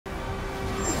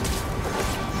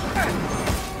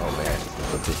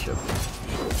bishop.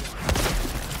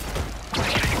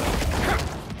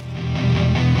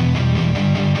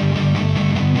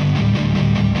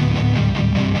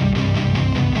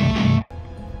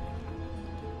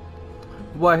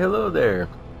 Why hello there,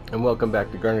 and welcome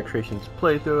back to Garner Creations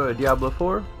playthrough of Diablo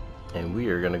 4, and we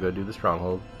are gonna go do the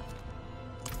stronghold.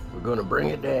 We're gonna bring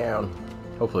it down,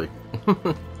 hopefully.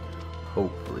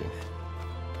 Hopefully.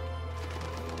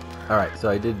 Alright, so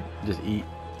I did just eat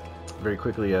very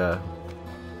quickly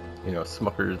you know,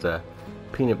 Smucker's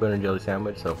peanut butter and jelly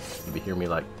sandwich, so if you hear me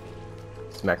like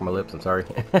smack my lips, I'm sorry.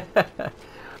 I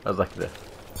was like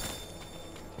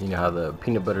you know how the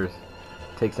peanut butter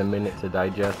takes a minute to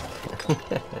digest,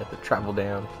 to travel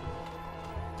down,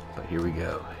 but here we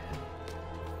go.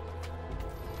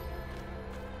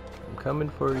 I'm coming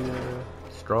for you,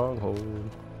 stronghold.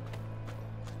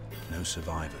 No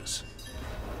survivors.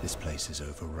 This place is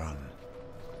overrun.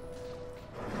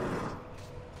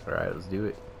 Alright, let's do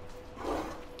it.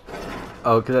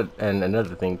 Oh, and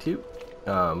another thing too,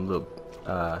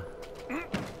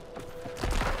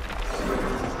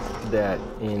 that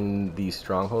in these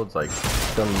strongholds, like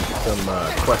some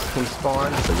quests can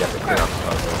spawn, so you have to clear out the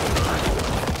puzzle.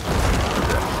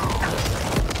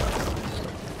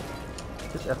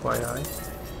 Just FYI,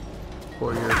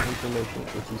 for your information,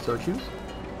 if you so choose.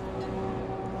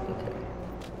 Okay.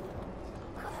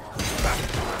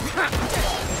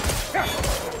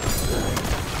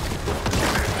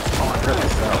 Oh, I heard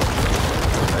myself.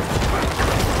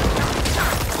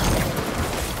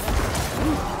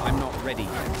 I'm not ready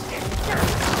yet.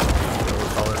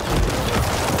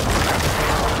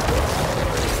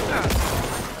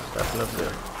 Nothing up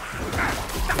there.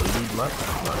 Lead much.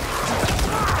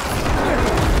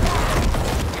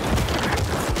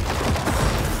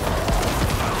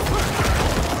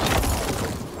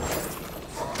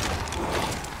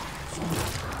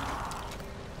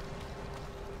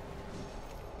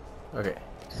 Okay,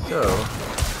 so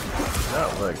not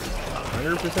like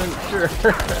 100% sure.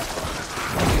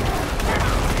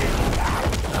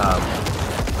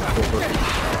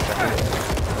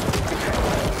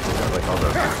 Like all the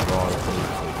wrong things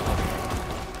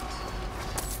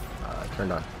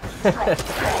turned on.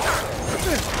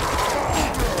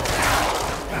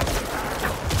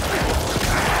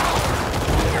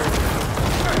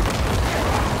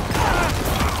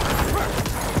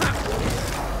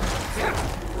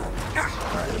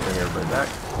 Alright, bring everybody back.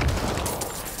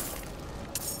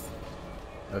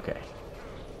 Okay.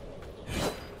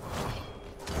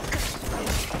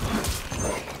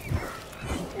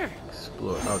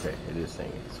 Explore. Okay, it is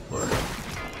saying explore,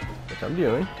 which I'm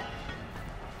doing.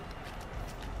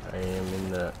 I am in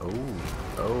the.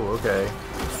 Oh, okay.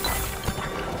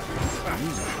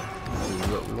 This is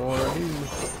what we want to do.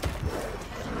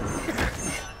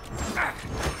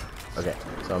 Okay,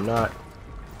 so I'm not.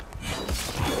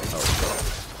 Oh,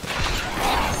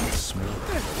 The small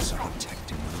birds are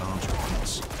protecting the larger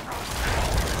ones.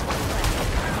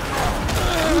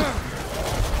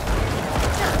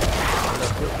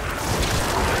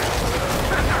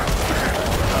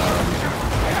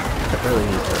 I really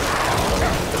need to.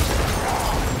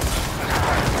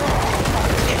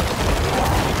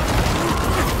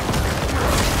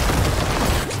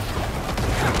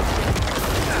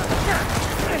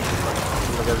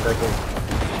 I got it back in.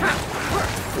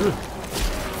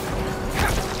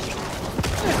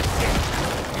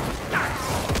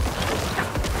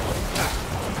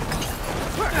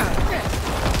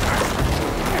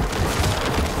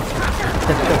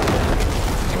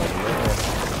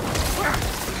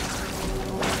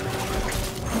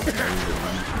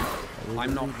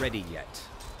 I'm not ready yet.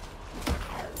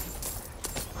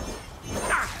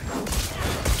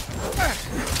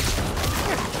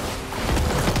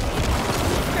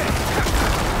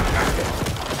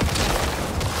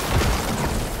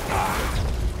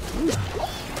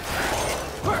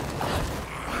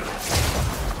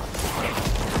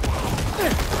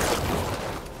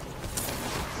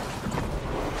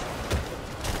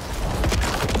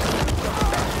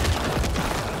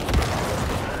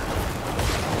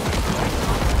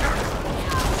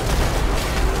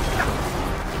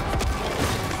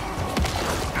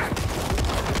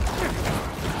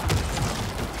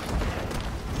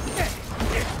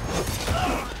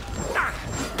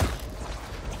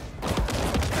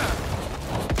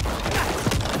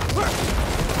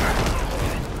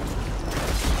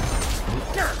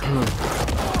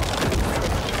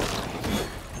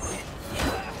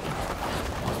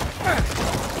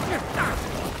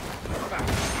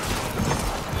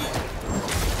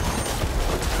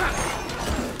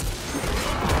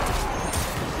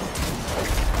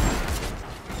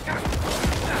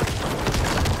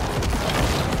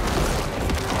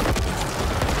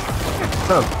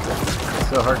 It's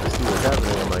so hard to see what's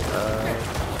happening. I'm like,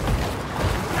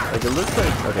 like it looks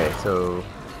like, okay, so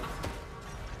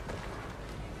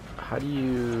how do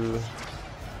you,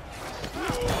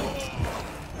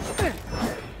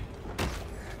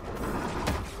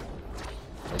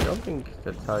 I don't think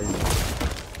that's how you,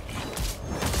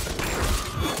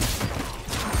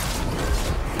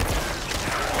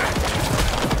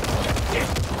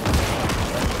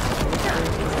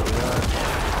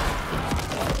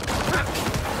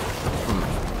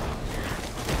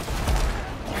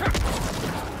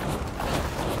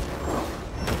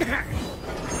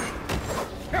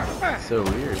 so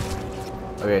weird.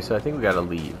 Okay, so I think we gotta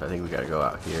leave. I think we gotta go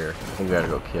out here. I think we gotta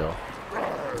go kill.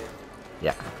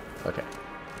 Yeah. Okay.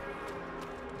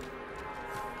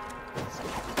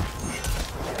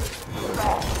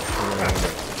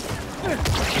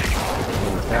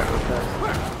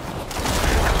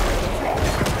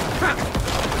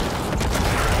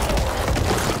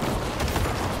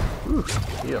 Ooh,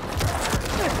 heal.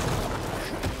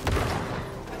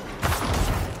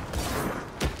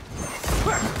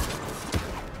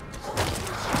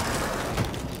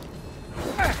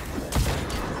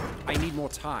 I need more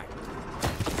time.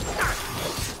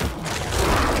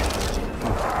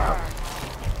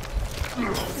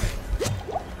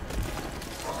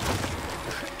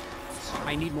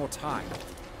 I need more time.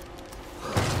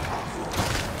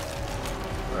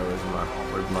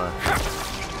 Where's my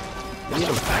need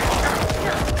him.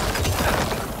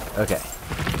 Okay.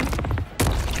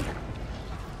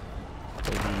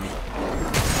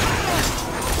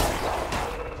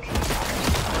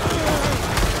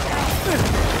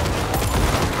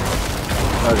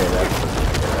 Okay, that's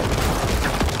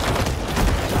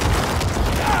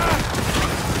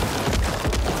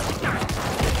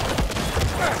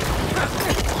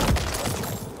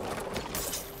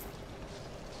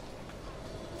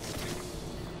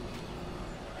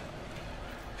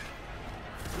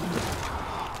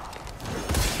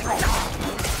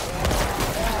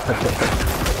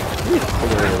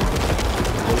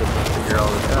figure all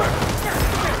this out.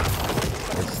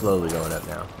 It's slowly going up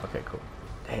now. Okay, cool.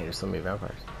 Dang, there's so many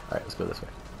vampires. Alright, let's go this way.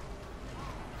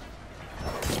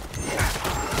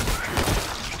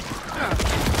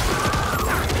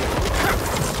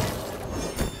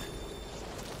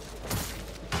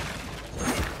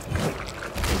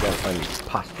 We gotta find these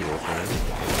postural things.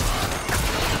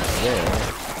 Yeah.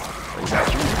 We got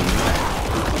these.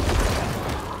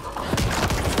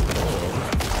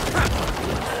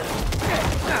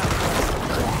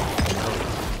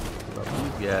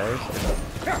 Guys.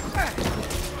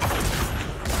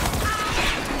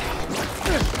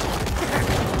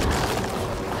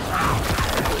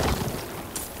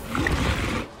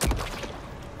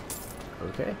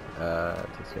 Okay,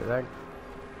 takes care of that.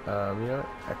 You know what?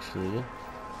 Actually,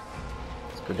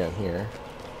 let's go down here.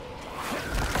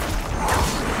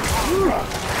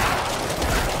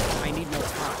 I need more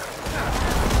time.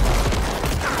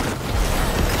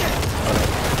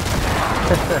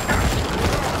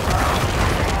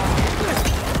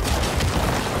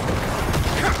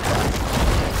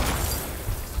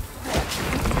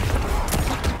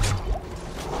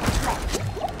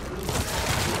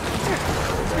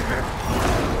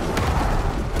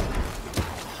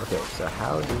 Okay, so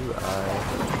how do I...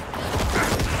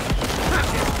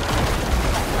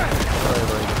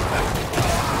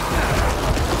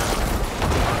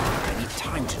 I need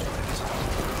time to do that.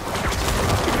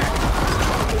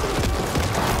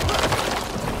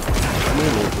 I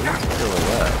mean, it's still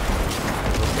alive.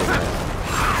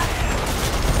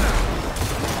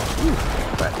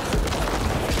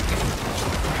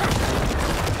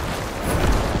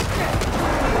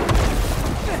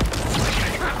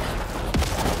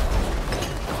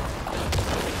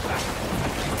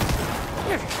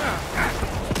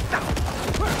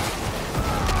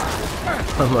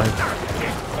 I'm like,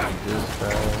 just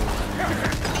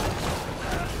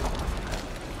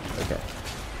okay.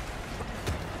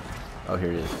 Oh,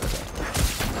 here it is. Okay.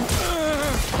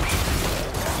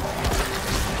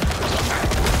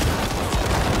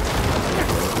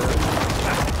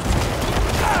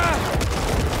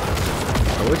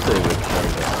 I wish they would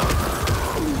change that.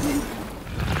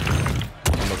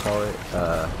 I'm gonna call it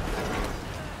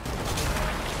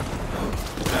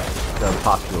the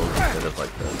postural instead of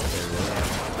like the.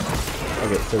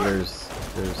 Okay, so there's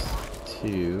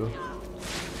two.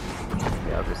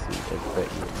 Yeah, obviously, I bet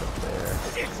you it's up there.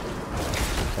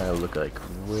 Kind of look like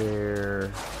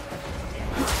where.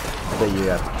 I bet you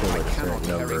have to kill like a certain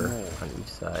number on each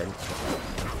side.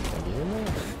 Can I get in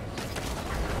there?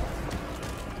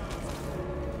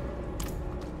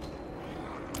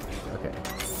 Okay.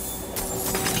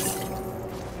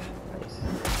 Nice.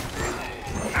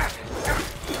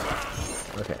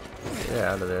 Get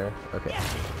out of there. Okay.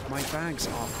 My bags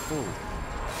are full.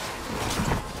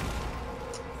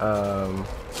 I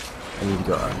need to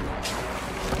go up.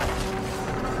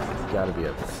 Gotta be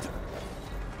up there.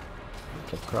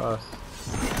 Jump across.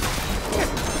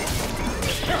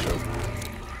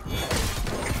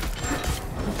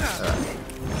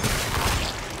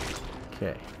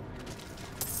 Okay.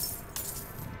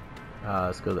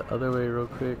 Let's go the other way real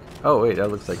quick. Oh wait, that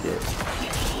looks like it.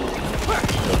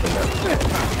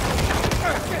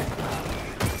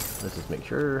 Let's just make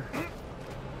sure.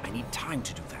 I need time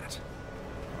to do that.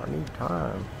 I need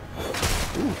time.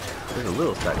 Ooh, there's a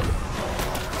little stack of it.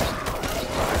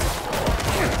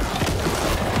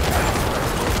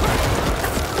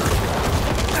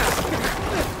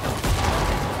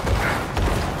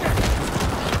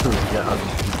 Yeah, I'm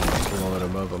just rolling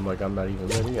them up. I'm like, I'm not even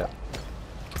ready yet.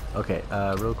 Okay,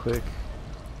 real quick.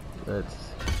 Let's.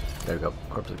 There we go.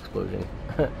 Corpse explosion.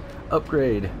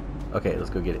 Upgrade. Okay, let's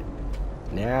go get it.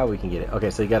 Now we can get it. Okay,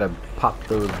 so you gotta pop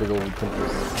those big old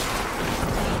pimples.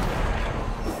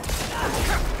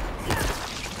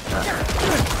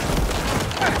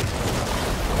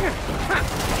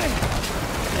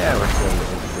 Yeah, we're still in the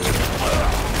integrated.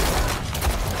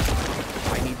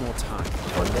 I need more time.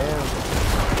 One down.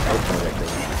 Open that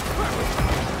thing.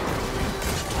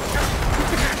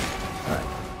 Alright.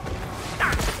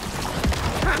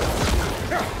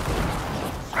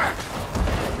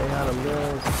 Stay on him,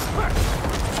 guys.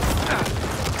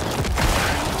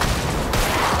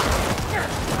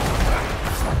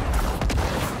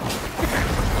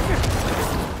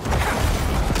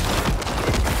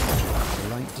 The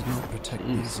light did not protect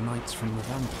these knights from the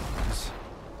vampires.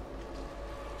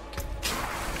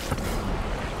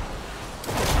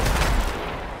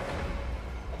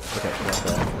 Okay, got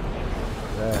that.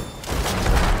 That.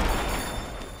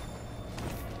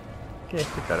 Okay,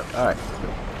 we got him. Alright, let's go.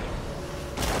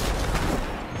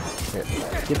 Here,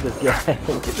 get this guy.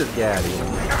 Get this guy out of here.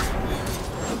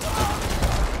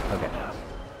 Okay.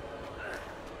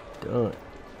 Done.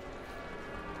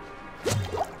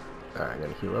 Alright, I'm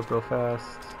gonna heal up real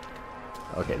fast.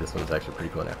 Okay, this one's actually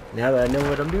pretty cool now. Now that I know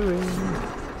what I'm doing.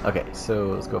 Okay, so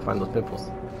let's go find those pimples.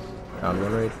 Found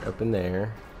one right up in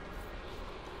there.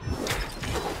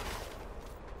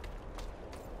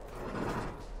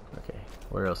 Okay,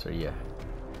 where else are you?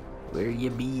 Where you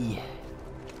be?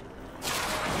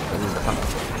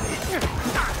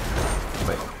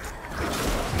 Wait.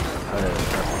 Oh, no,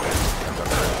 that's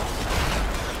okay.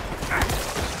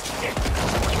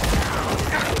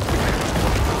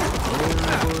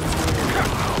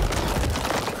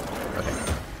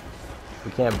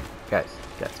 We can't, guys.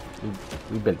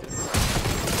 We've been through this.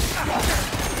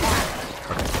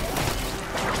 Okay.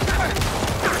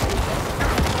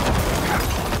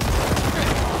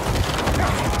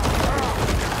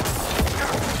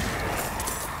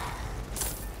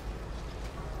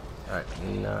 Alright,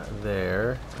 not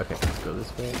there. Okay, let's go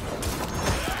this way.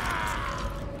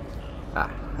 Ah,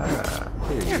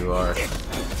 here you are.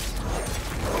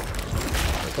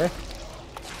 Okay.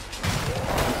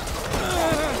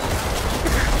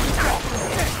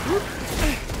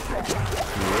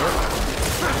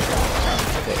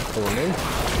 Okay, pull him in.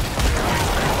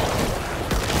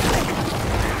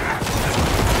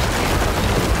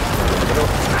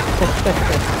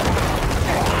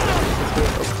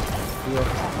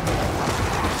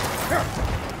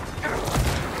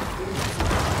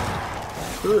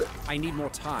 I need more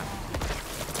time.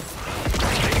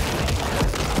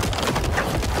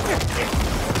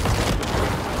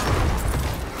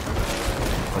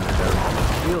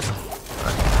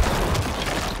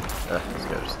 These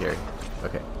guys are scary.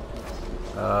 Okay.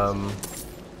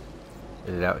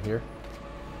 Is it out here?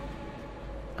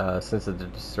 Since the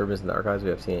disturbance in the archives, we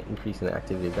have seen an increase in the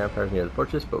activity of vampires near the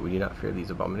fortress, but we do not fear these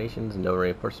abominations. No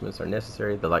reinforcements are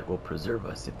necessary. The light will preserve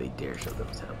us if they dare show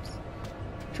themselves.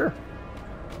 Sure.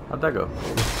 How'd that go?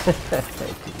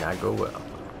 It did not go well.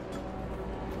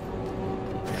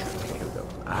 Okay, here we go.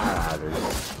 Ah, there's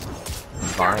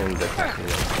vines that catch me.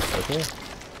 Okay.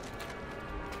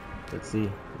 Let's see.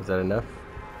 Is that enough?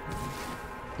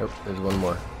 Nope, there's one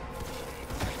more.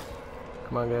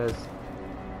 Come on, guys.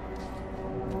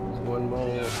 There's one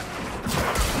more.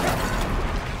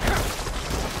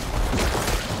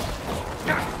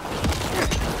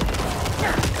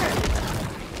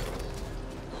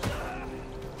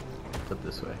 Flip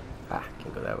this way. Ah,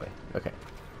 can't go that way. Okay.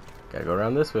 Gotta go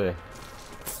around this way.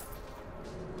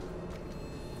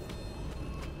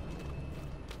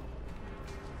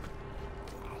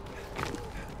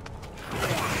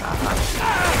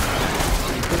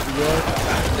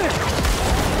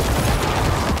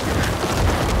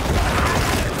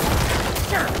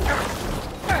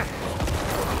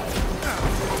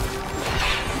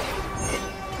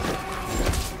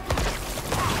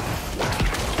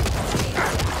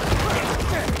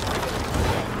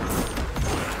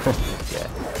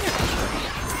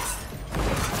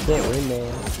 can't win, man.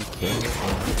 You can't win.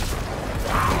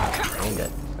 Ain't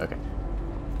good. Okay.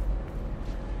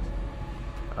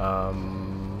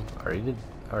 Already did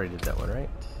that one, right?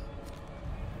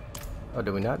 Oh,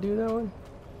 did we not do that one?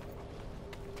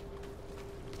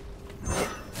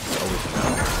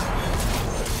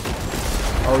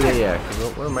 Oh yeah.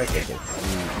 Cause what am I thinking? We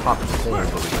popped the thing,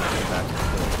 but we can't get back to the thing.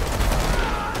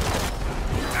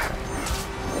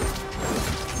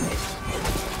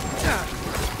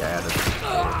 Yeah,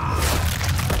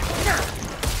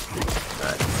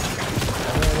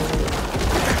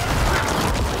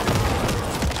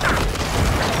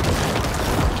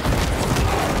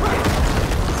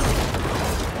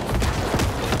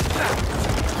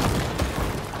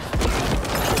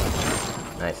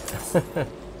 nice.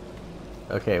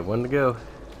 Okay, one to go.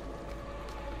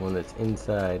 One that's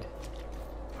inside.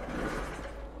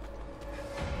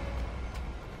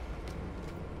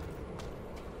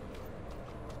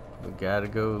 We gotta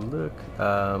go look.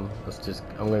 I'm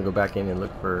gonna go back in and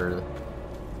look for,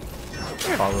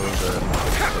 follow the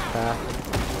path.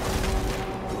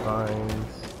 Vines.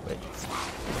 Wait.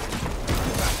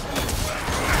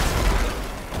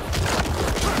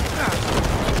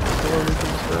 Or we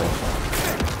can destroy.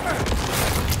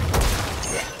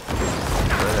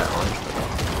 Destroy that one.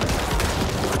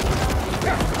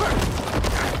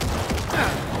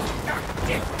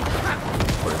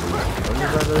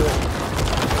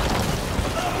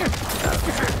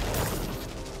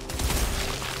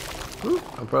 Woo,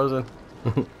 I'm frozen.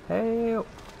 Hey.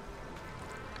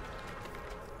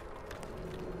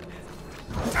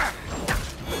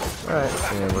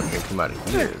 Alright, and what's gonna come out of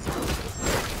here is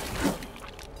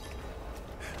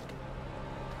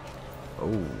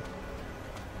oh.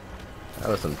 That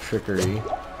was some trickery.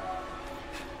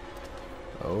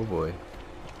 Oh boy.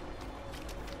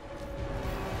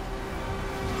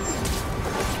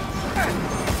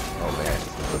 Oh man,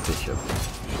 the bishop.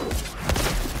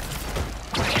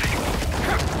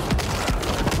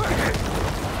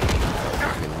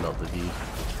 Getting melted these.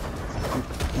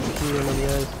 You see one of the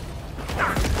guys?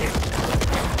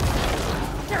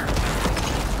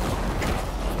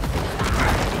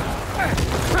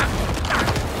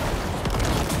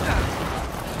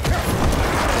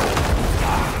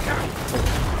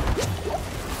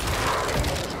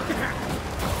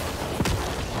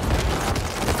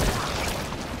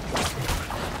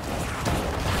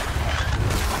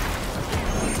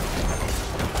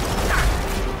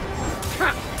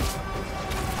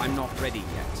 I'm not ready yet.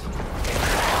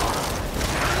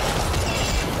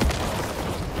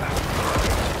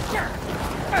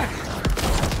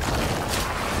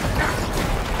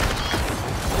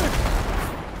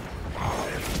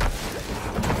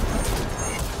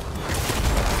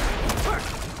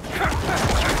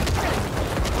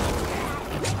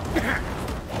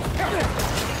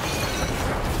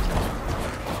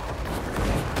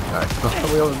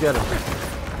 Alright, we almost got him.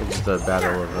 It's just a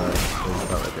battle of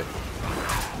oh, okay.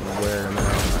 I'm wearing him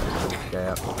out. This guy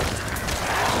out.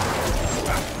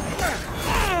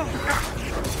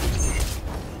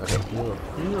 Okay, heal.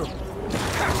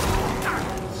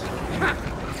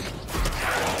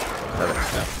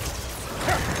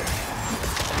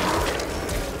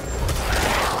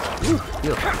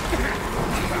 Heal.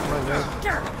 Come on, guys.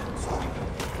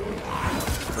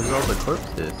 Where's all the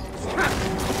corpses?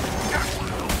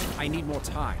 I need more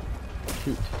time.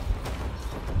 Shoot.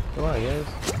 Come on, guys.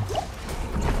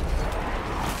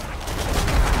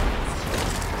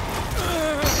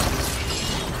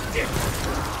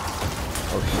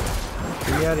 Oh shit.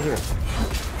 Get me out of here.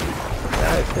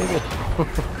 Guys, take it.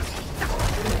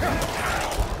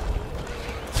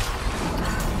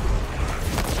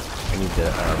 I need to,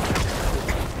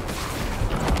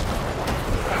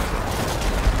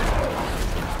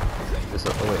 this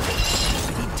up. Oh, wait. I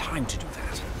need time to do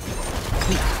that.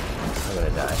 I'm gonna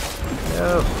die. No! I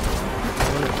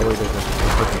want to avoid this.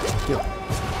 Heal.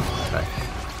 Alright.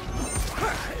 I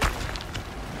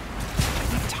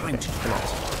need time to do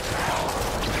that.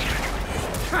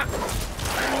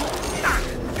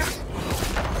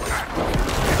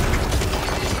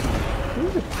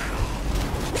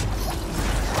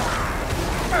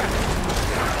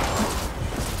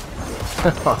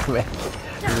 Oh man.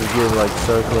 This is getting like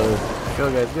so close.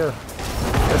 Go guys, go.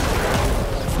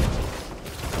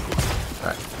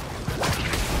 Alright.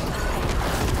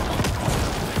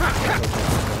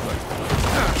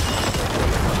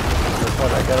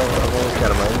 I almost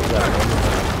got him.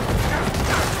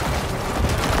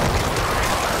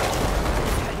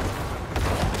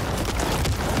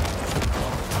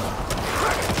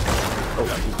 Oh,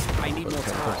 I need more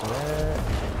time.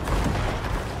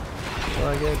 Well, I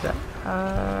get that.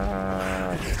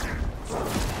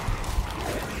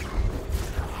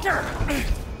 I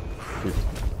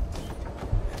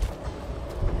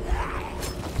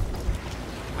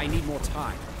need more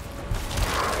time.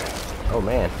 Oh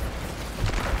man.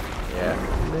 Yeah.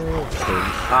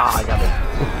 Ah, I got it.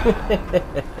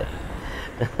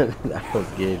 That was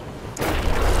good.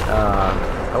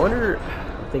 I wonder.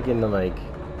 I'm thinking like.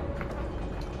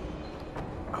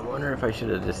 I wonder if I should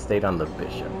have just stayed on the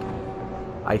bishop.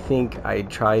 I think I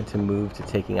tried to move to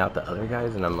taking out the other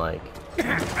guys, and I'm like,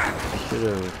 I should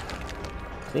have.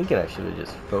 Thinking I should have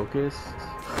just focused,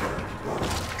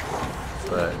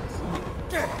 but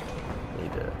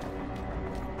need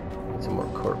some more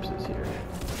corpses here.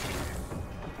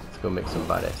 Let's go make some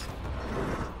bodies.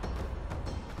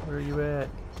 Where are you at?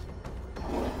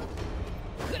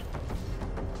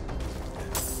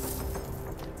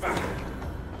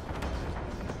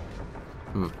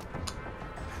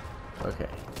 Okay.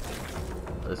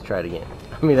 Let's try it again.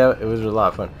 I mean, it was a lot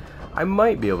of fun. I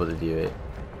might be able to do it,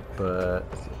 but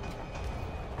let's see.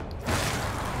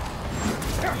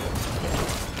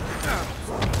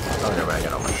 Oh, never mind, I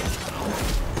got all my.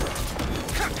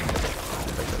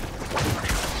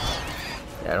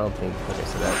 Yeah, I don't think. Okay,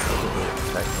 so that's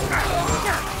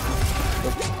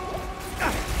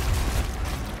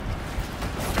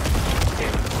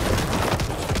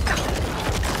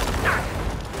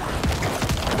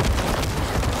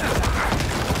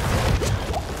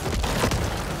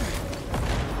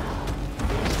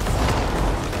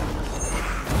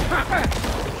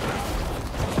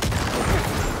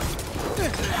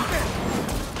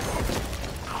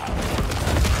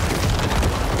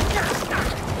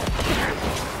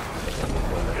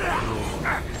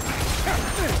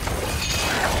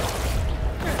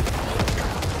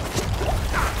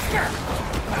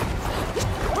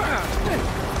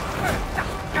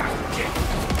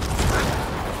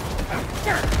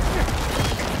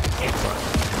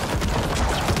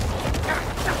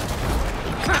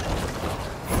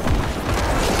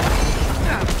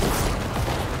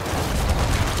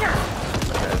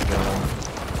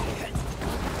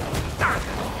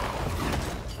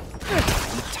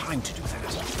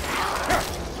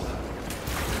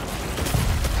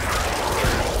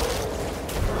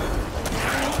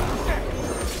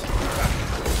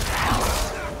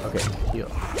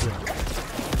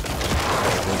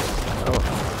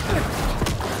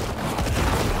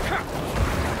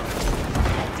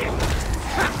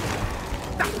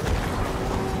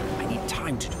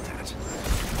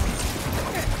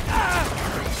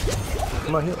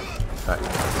come on, heal. Alright.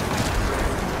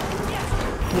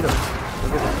 Get him.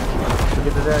 Look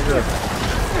at the dagger.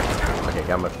 Okay,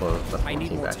 got my full left. I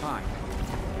need more back. time.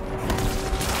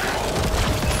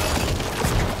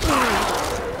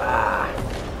 Ah,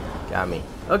 got me.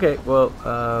 Okay, well,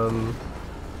 I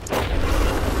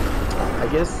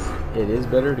guess it is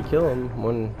better to kill him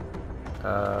when,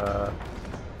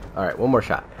 alright, one more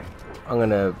shot. I'm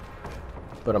gonna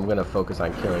focus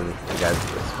on killing the guys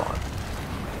that spawn.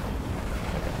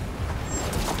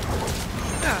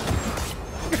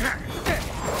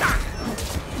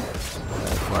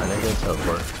 Come on, there goes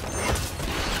teleport.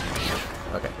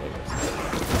 Okay, there it goes.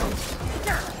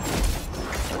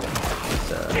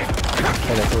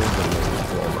 Tentacles and then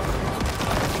blow them up.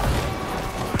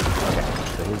 Okay,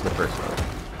 so here's the first one.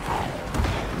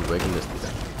 You waking this thing.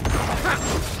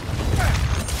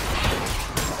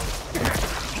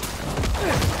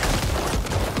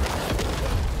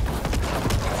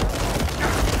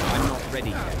 I'm not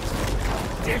ready yet.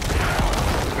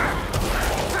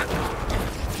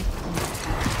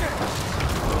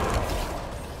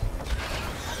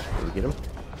 Did we get him?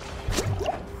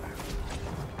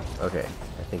 Okay,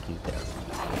 I think he's down.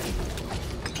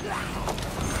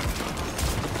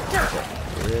 Okay,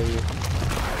 we're in.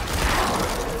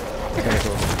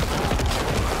 Tentacle.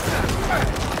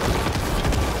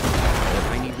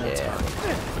 I need more time.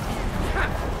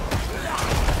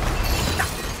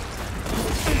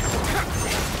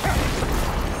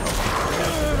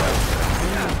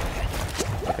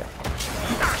 Okay.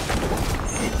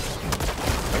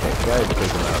 Okay, gotta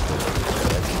take him out.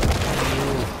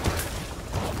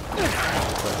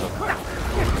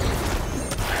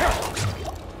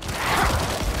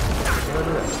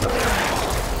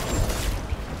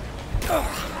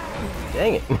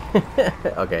 Dang it.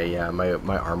 Okay, yeah,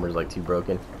 my armor's like too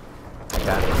broken. I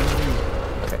got it.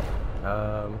 Okay.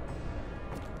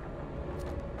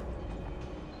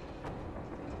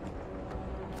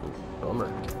 Bummer.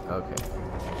 Okay.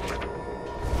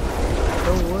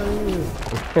 No way.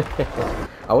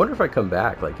 I wonder if I come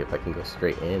back, like if I can go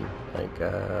straight in. Like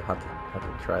have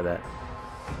to try that.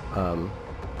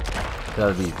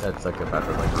 That's like about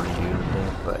to like redo the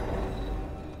thing, but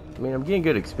I mean I'm getting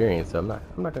good experience, so I'm not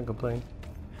gonna complain.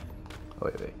 Oh,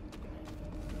 wait.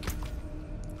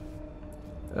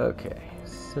 Okay,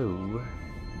 so...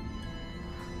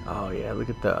 Oh, yeah, look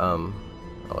at the, Oh,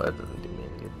 that doesn't do me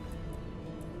any good.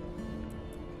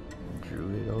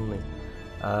 Druid only.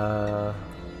 Let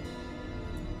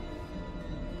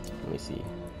me see.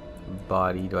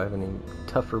 Body. Do I have any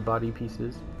tougher body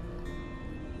pieces?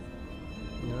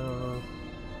 No.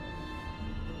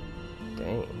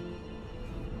 Dang.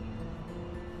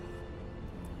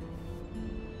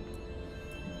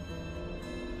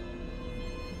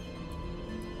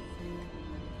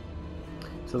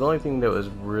 So the only thing that was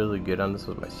really good on this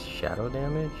was my shadow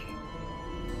damage.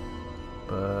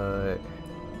 But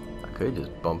I could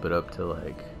just bump it up to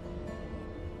like...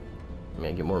 I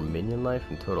mean, I get more minion life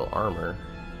and total armor.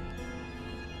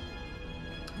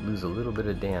 Lose a little bit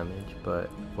of damage, but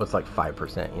what's like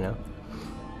 5%, you know?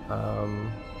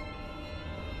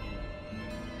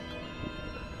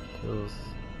 Kills.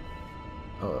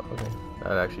 Oh, okay.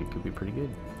 That actually could be pretty good.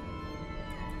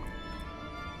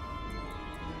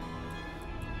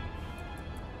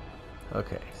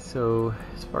 Okay, so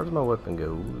as far as my weapon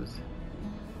goes,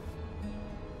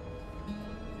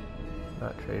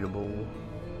 not tradable.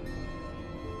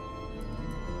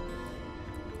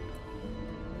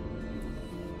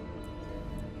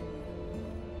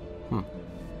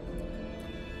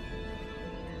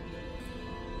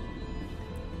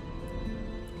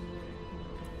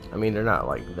 I mean, they're not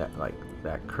like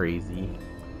that crazy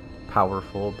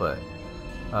powerful, but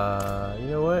you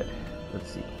know what? Let's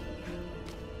see.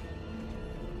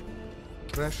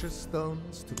 Precious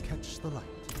stones to catch the light.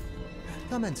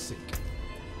 Come and see.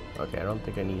 Okay, I don't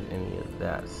think I need any of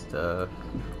that stuff.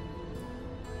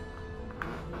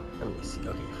 Let me see.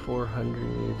 Okay,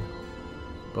 400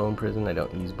 bone prison. I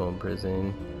don't use bone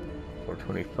prison.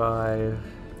 425.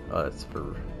 Oh, that's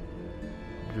for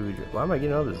druid. Why am I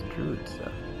getting all this druid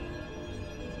stuff?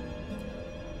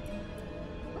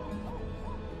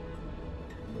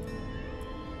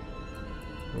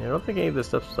 Yeah, I don't think any of this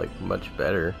stuff's like much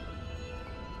better.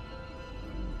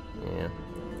 Yeah.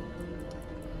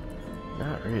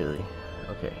 Not really.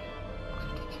 Okay.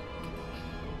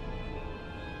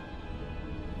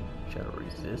 Shadow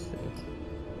resistance.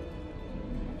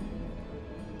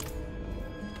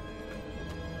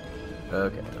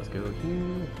 Okay, let's go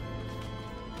here.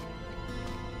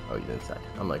 Oh, he's inside.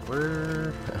 I'm like,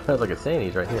 where? I was like, it's saying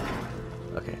he's right here.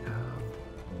 Okay.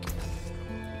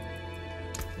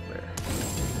 Where?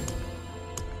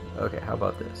 Okay, how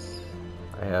about this?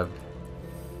 I have...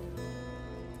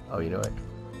 Oh, you know what?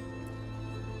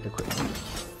 Equip.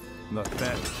 Not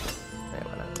bad. Yeah,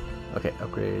 why not? Okay,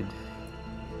 upgrade.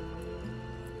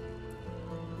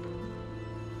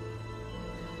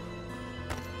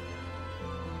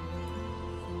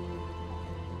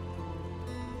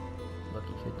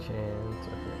 Lucky hit chance.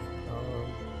 Okay.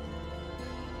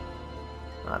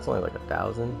 It's only like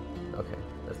 1,000. Okay,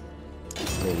 that's.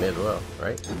 I mean, may as well,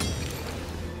 right?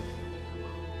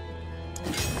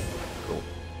 Cool.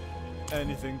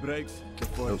 Anything breaks, the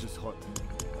forge is hot.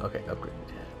 Okay, upgrade.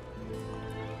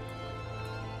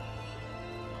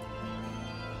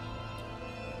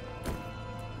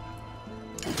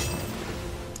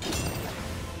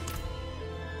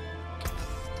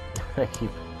 I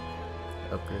keep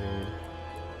upgrade.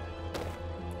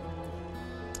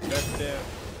 That there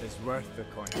is worth the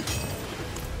coin.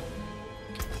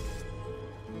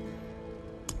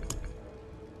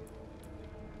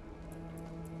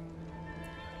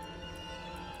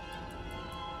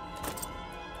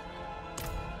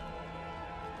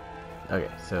 Okay,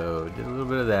 so did a little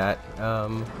bit of that.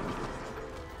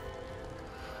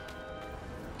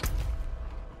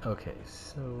 Okay,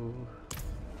 so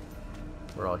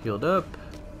we're all healed up.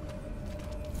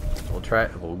 We'll try.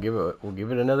 We'll give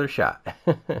it another shot.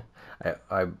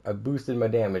 I boosted my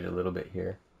damage a little bit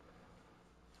here.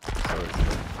 So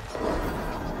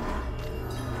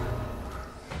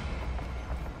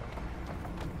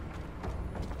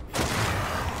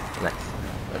nice.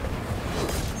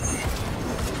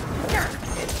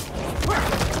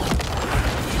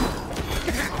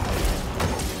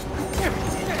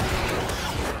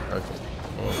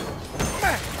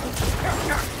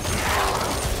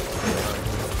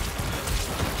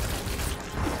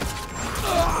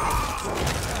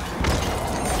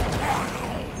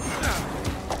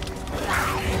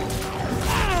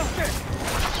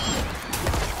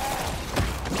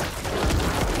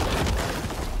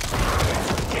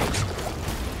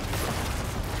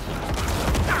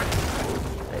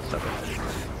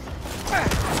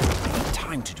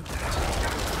 Time to do that.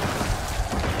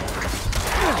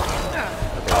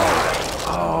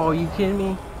 Oh, are you kidding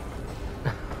me?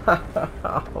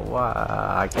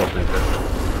 Wow, I can't believe this.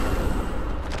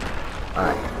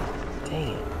 Alright. Dang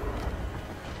it.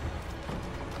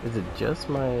 Is it just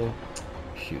my...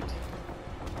 Shoot.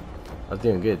 I was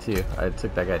doing good too. I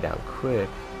took that guy down quick.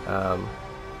 Hang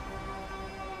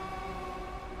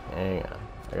on.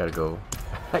 I gotta go.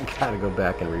 I gotta go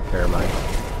back and repair my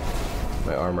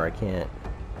armor. I can't.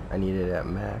 I need it at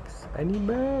max. I need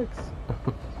max.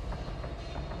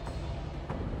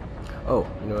 Oh,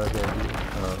 you know what I was gonna do?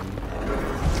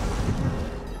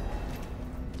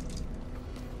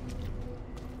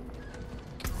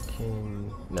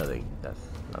 No, that's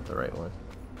not the right one.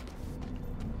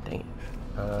 Dang it.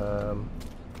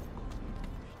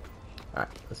 Alright,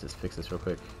 let's just fix this real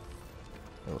quick.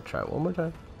 And we'll try it one more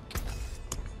time.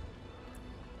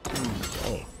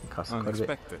 Dang, it costs quite a bit.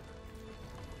 Unexpected.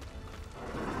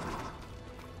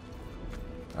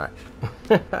 Alright.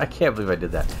 I can't believe I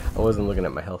did that. I wasn't looking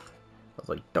at my health. I was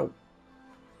like, dope.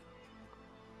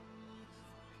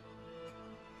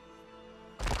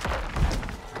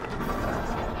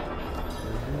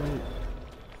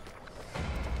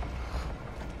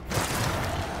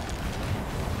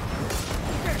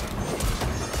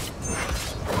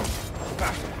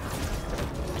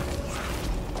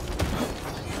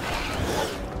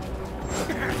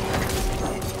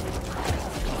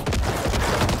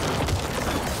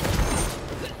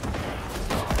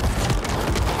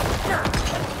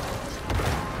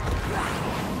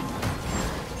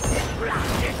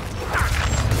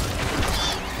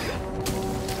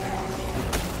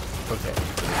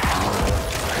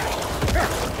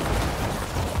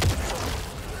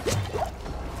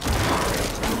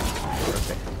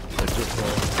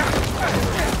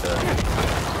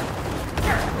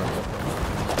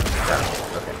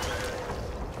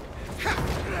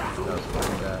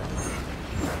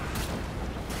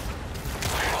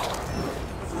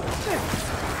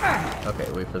 Okay,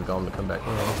 wait for the golem to come back in.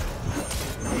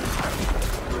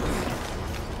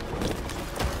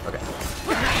 Okay.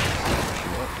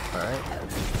 Alright.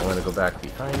 I'm gonna go back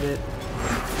behind it.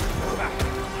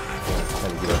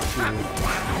 Kind of get up to.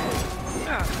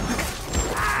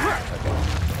 Okay.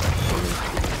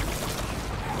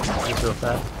 Just real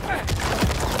fast.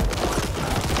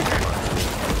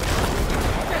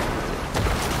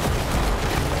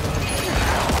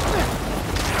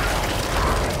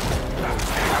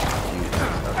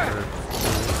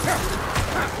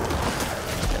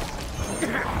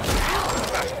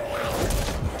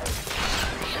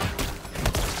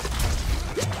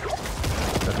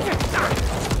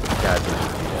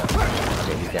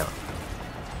 Okay, he's down.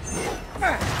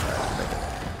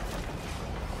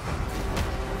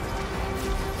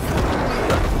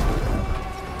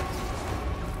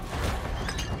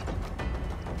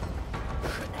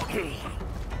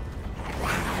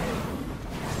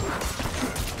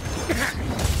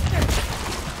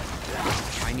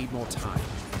 I need more time.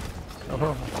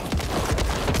 Oh.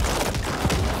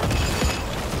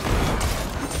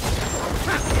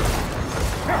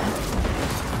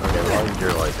 Okay, as long as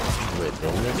you're like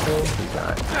within this thing, he's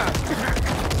not.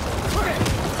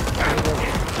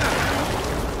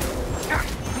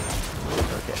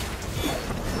 Okay.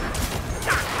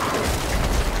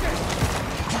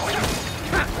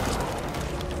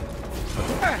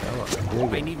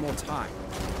 I need more time.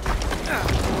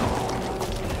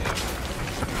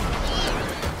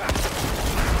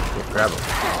 Grab him.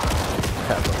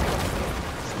 Grab him.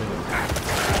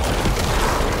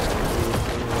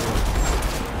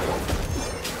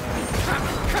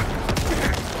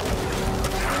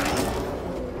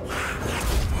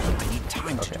 I need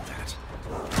time to do that.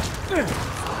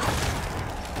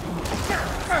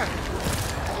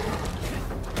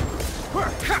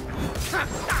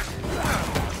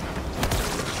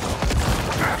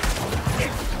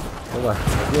 Come on.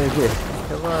 Yeah.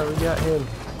 Come on, we got him.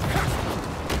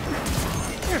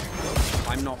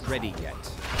 I'm not ready yet.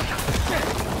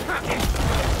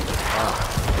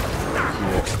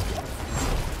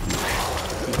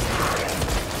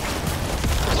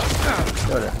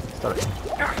 Start it.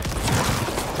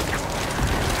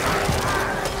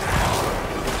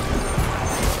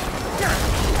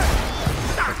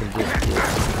 I can just get you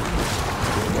guys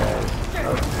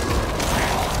up.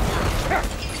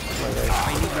 I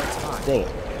need more time. Dang it.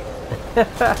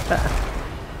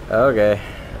 Okay.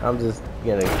 I'm just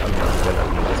gonna leave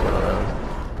this one alone.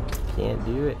 Can't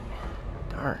do it.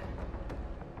 Darn.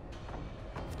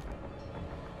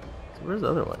 So where's the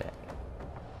other one at?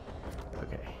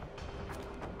 Okay.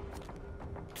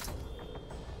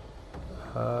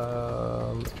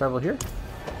 Let's travel here.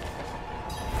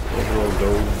 Maybe we'll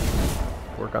go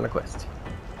work on a quest.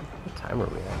 What time are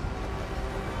we at?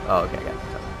 Oh, okay, I got the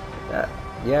time.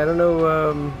 Yeah, I don't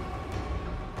know,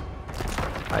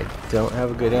 I don't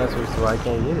have a good answer as to why I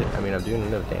can't get it. I mean, I'm doing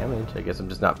enough damage. I guess I'm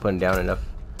just not putting down enough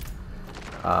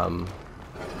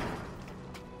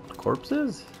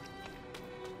corpses.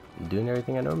 I'm doing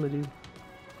everything I normally do.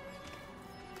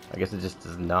 I guess it just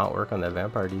does not work on that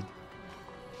vampire dude.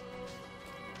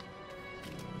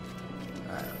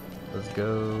 Alright, let's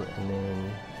go, and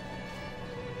then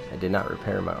I did not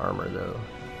repair my armor though.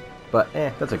 But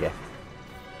that's okay.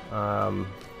 I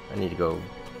need to go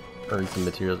earn some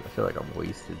materials. I feel like I've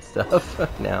wasted stuff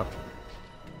now.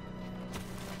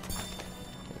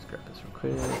 Let's grab this real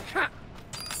quick.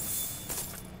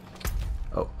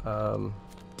 Oh,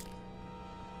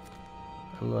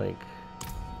 I'm like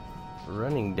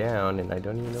running down and I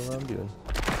don't even know what I'm doing.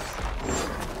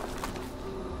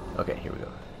 Okay, here we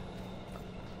go.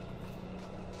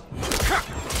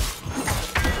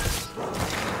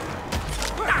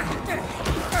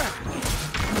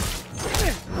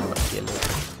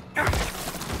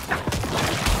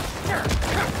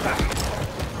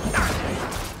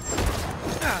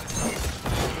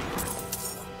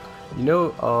 You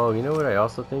know, oh, you know what I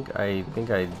also think? I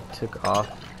think I took off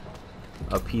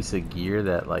a piece of gear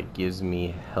that like gives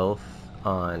me health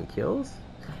on kills.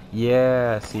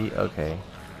 Yeah, see, okay.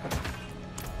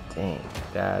 Dang,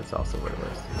 that's also what it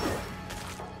was.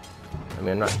 I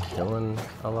mean, I'm not killing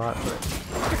a lot, but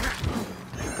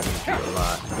I do a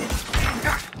lot.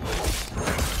 Yeah,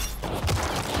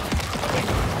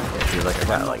 it feels like I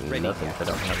got like nothing if I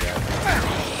don't have that.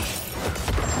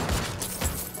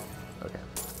 Okay.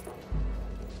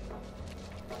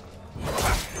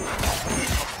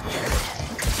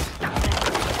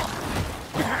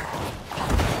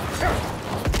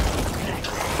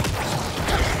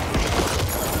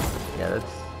 Yeah,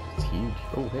 that's huge.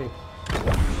 Oh, hey.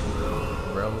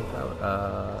 Realm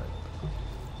without,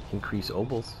 increase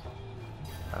obols.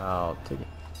 I'll take it.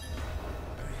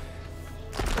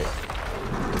 Wait.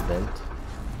 Event.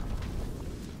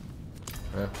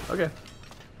 Okay.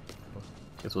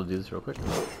 Guess we'll do this real quick.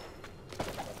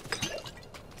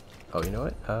 Oh, you know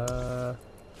what? I'll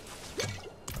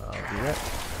do that.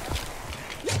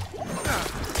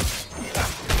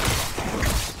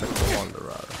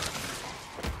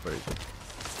 Where is it?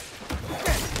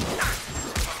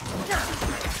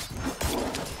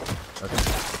 Okay.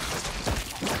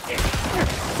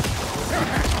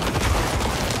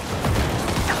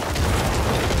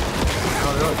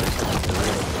 Oh, they're all just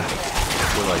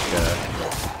feel like they're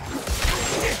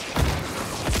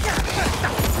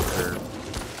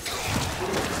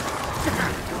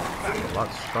a lot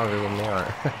stronger than they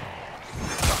are.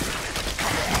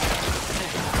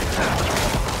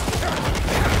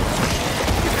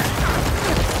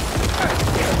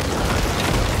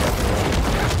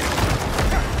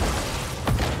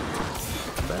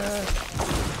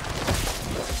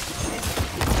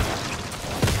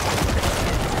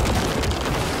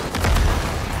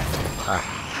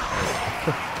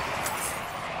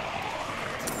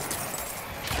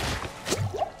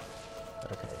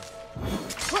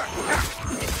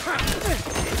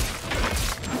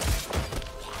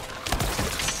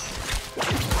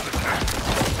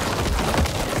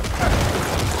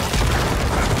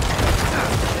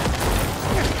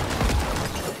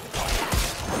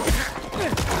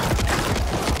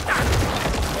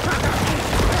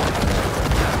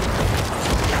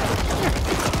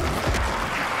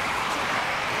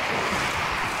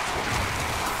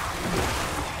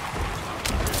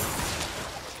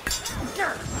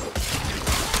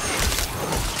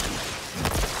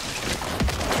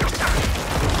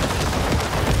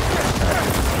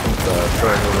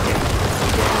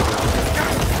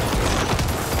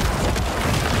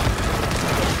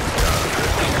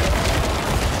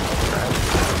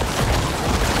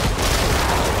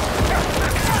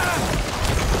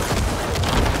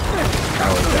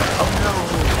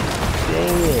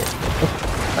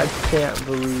 I can't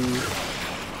believe.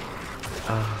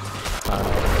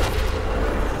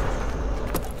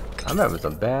 I'm having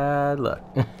some bad luck.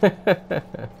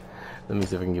 Let me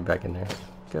see if I can get back in there.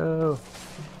 Go.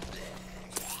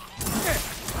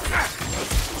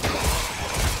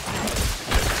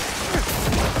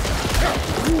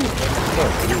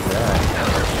 Can't do that.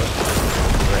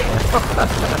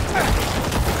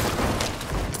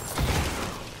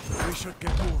 We should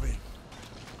get moving.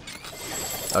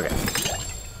 Okay.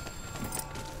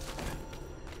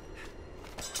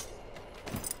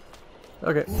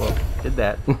 Okay, well, did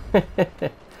that.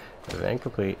 Event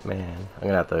complete, man. I'm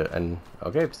gonna have to, and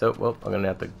okay, so, well, I'm gonna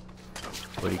have to,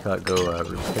 what do you call it, go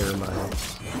repair my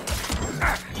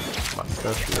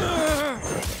stuff here.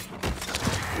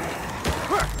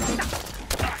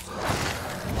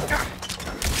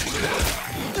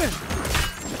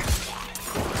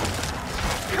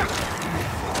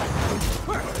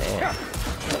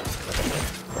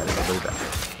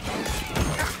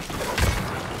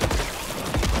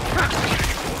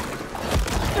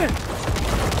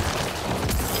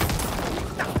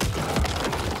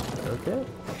 Okay.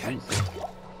 Jeez.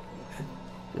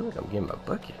 I feel like I'm getting my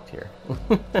butt kicked here.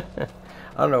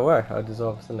 I don't know why. I just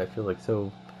all of a sudden I feel like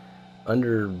so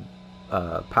under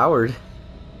powered.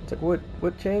 It's like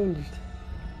what changed?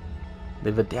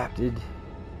 They've adapted.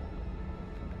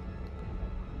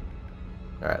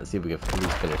 Alright, let's see if we can at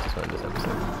least finish this one this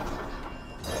episode.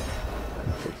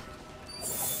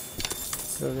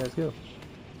 Go guys, go.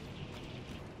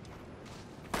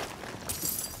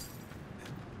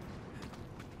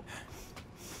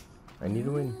 I need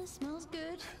a win. Smells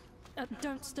good.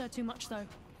 Don't stir too much though.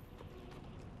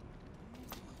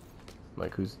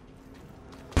 Like who's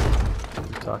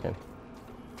talking?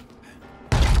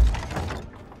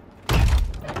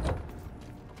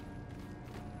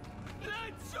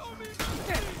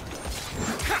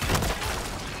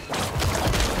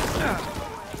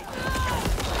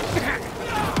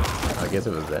 I guess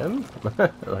it was them?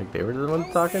 Like they were the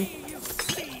ones talking?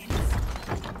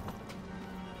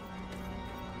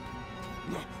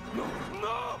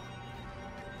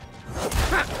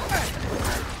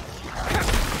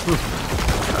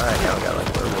 Alright, now we got like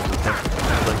werewolves and stuff.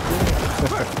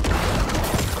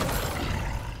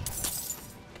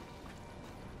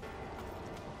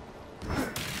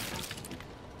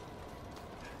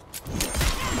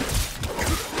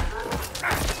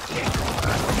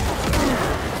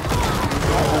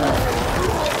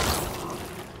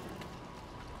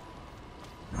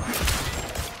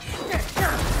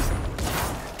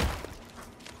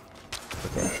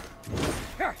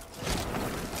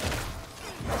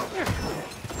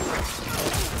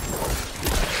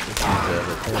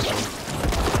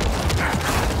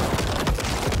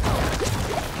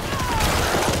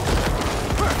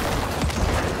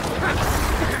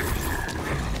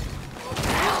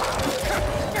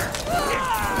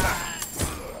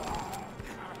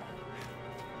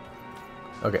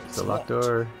 Okay, so locked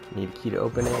door, need a key to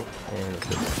open it, and let's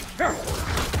go.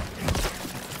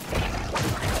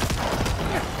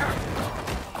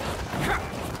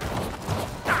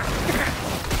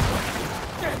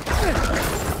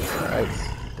 Alright,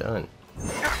 done.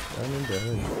 Done and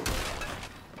done.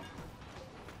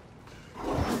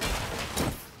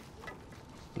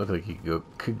 Look like you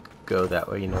could go that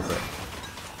way, you know, but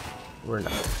we're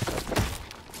not.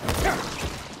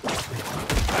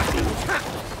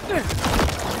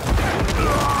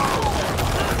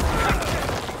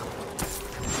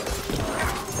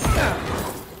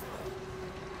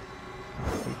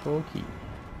 Key.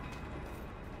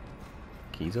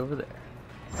 Key's over there.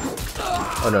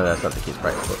 Oh no, that's not the key. It's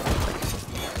right.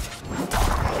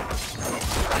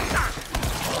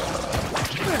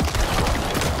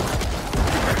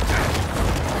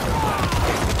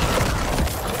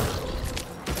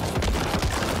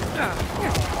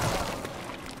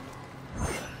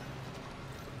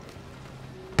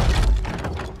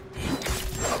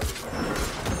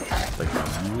 It's like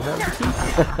you have the key.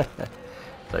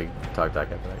 It's like talk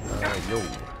back at like, yo,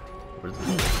 where's the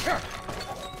key?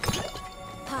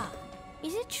 Pa,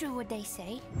 is it true what they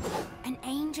say? An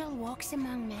angel walks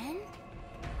among men?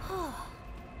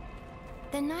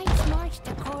 The knights marched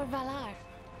to Cor Valar.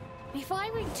 If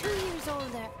I were 2 years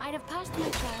older, I'd have passed my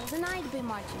trials and I'd be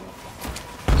marching with them.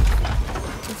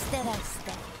 Instead, I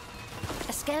stay.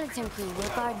 A skeleton crew will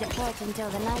guard the port until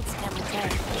the knights can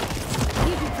return.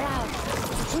 You'd be proud.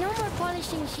 No more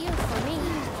polishing shield for me.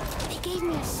 They gave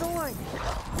me a sword,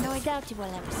 though I doubt you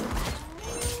will ever see that.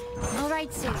 All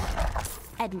right, soon.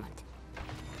 Edmund.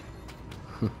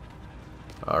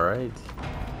 All right.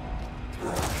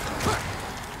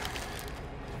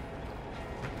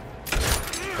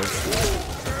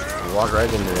 Walk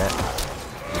right into that.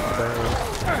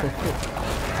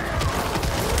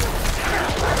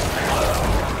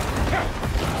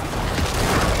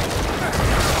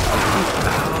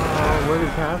 Oh, what is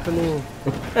happening?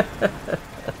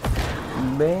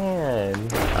 Man,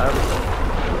 I'm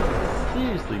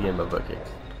seriously getting my butt kicked.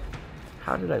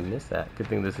 How did I miss that? Good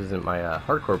thing this isn't my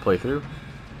hardcore playthrough,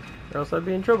 or else I'd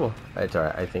be in trouble. It's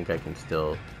alright. I think I can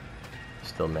still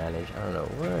manage. I don't know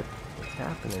what's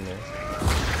happening there.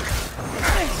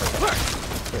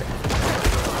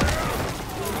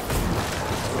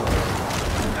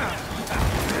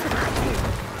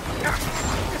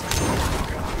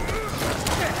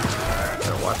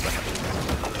 Gotta watch that.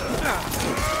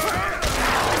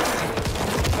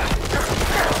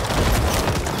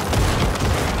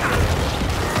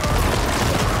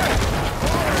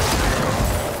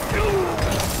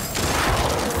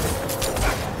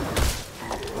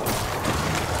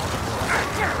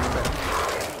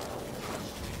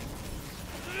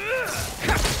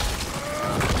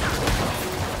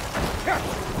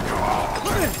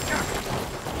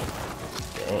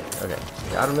 Okay,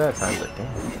 got him that time, but damn.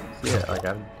 Yeah, like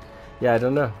yeah, I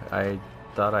don't know. I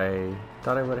thought I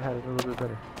would have had it a little bit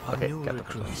better. Our Okay, new got the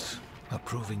recruits are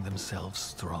proving themselves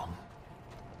strong.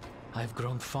 I've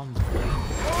grown fond of them,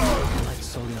 like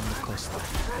Solian Costa.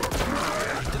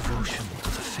 Her devotion to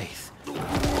the faith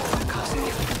cast even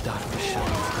the darkest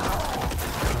shadow of doubt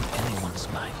from anyone's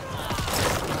mind.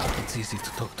 It's easy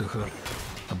to talk to her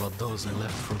about those I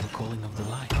left for the calling of the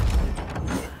light.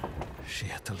 She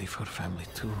had to leave her family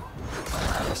too.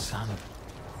 A son.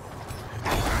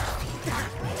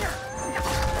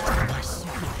 My son.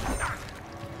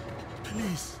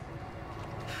 Please.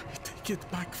 Take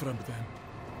it back from them.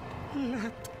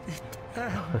 Let it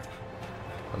end.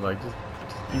 I'm like, just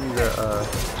give me the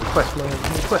quest, man. Give me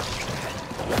the quest.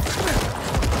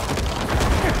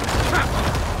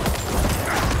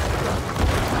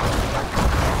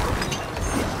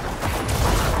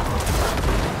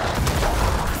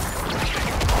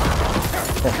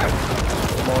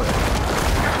 Come on.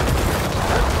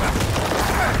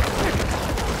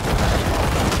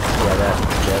 Yeah, that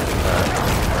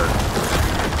hurt.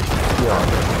 Yeah.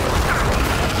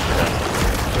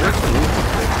 There's some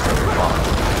music so far.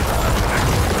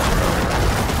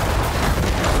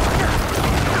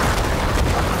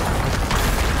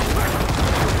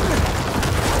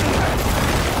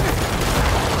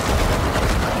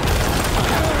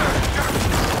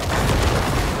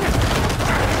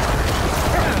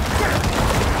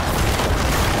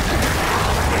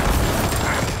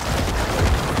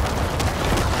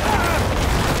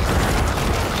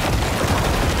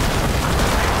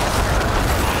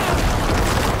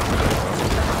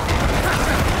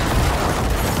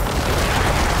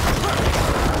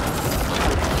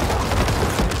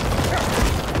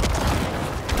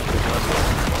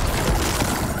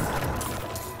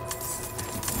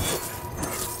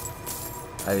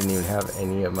 I didn't even have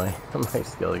any of my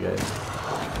skill, guys.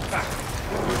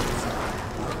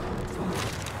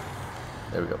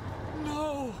 There we go.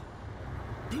 No!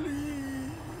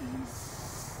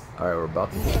 Please! Alright, we're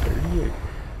about to hit 38.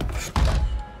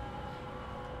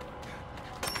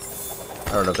 I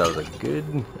don't know if that was a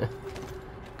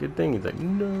good thing. He's like,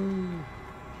 no!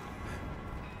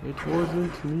 It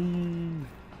wasn't me!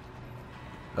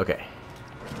 Okay.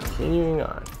 Continuing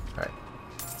on. Alright.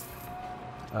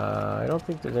 I don't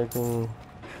think there's anything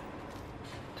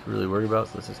to really worry about,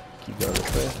 so let's just keep going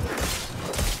this way.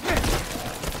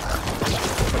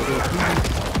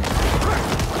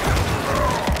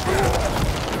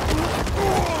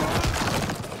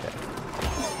 Okay.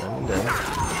 Done and done.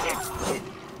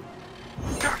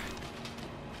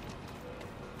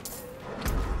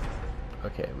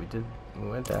 Okay, we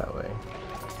went that way.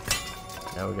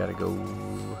 Now we gotta go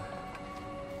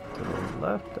to the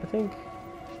left, I think.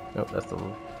 Nope, that's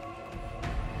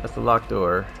the locked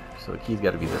door, so the key's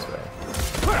got to be this way.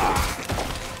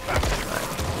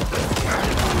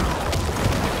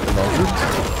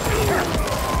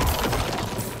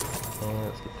 And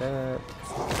let's get that.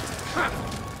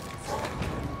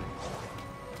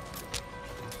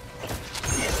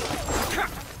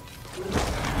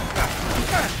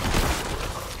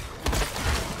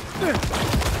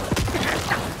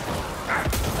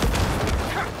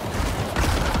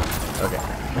 Okay.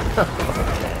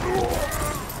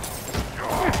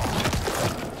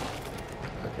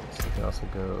 Okay, so we can also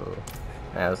go.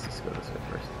 Let's just go this way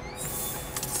first.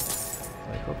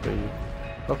 Like,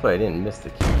 hopefully I didn't miss the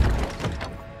key.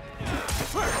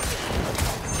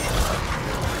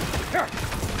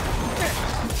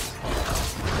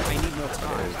 I need more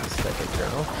time. There's the second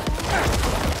journal.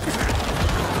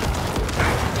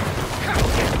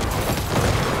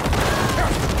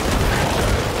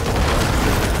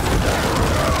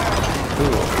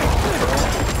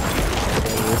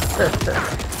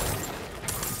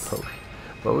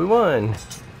 But we won!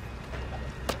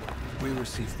 We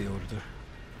received the order.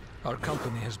 Our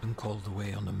company has been called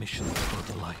away on a mission for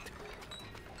the light.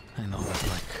 I know that,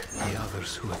 like the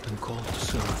others who have been called to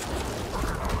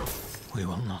serve, we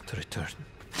will not return.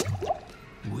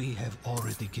 We have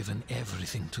already given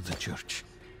everything to the church.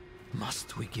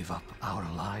 Must we give up our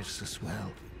lives as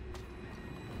well?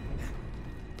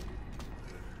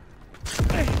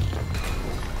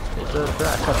 It's a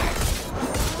trap.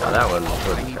 Now that one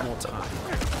was I need more time.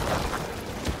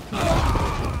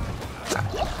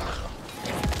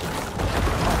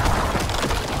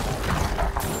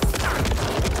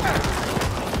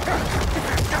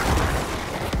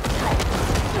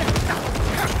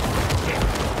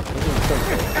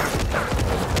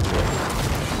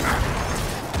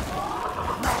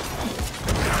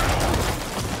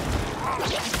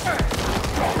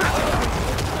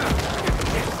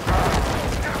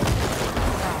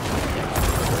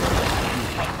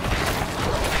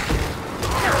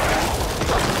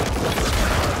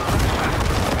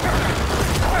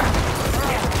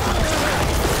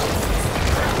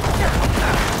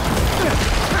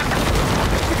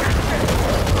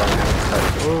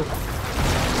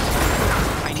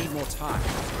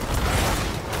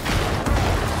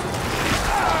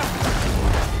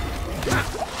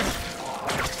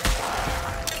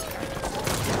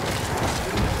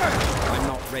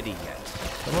 ready yet.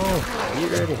 Come on,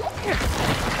 get ready.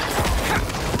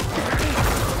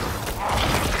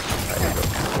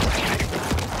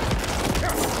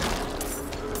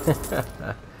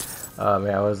 Oh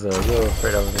man, I was a little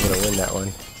afraid I wasn't gonna win that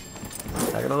one.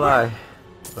 Not gonna lie,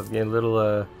 I was getting a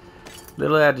little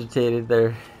agitated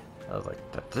there. I was like,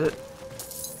 that's it.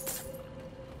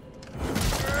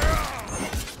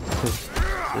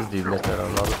 This dude missed out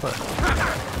on all the fun.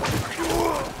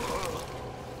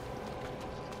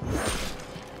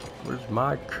 Where's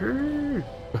my key?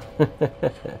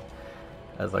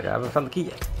 I was like, I haven't found the key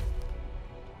yet.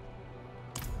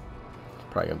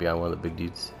 Probably gonna be on one of the big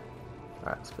dudes.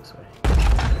 Alright, let's go this way.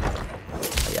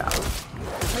 Yeah.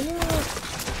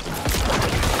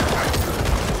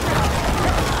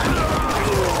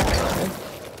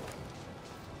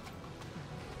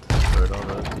 Destroyed all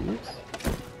those dudes.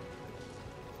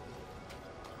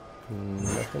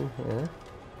 Nothing here.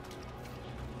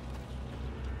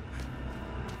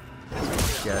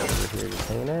 This guy over here just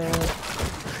hanging out.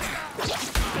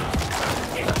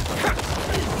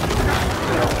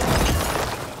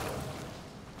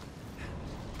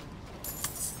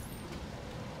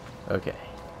 Okay.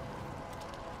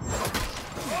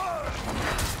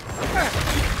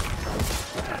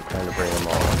 I'm trying to bring them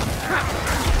all.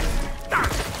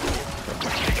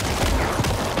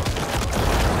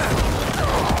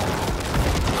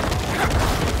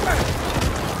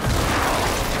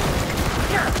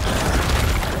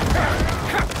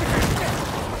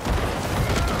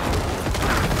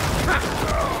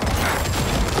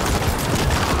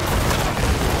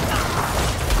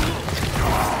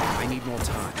 I need more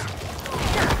time.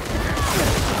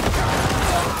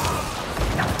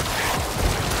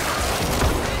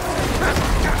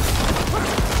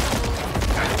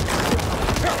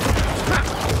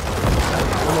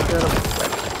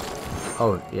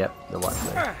 Oh, yep, the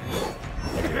watchman. I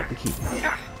got the key.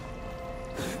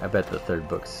 I bet the third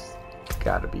book's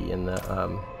gotta be in the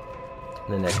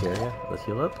next area. Let's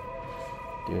heal up.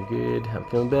 Doing good. I'm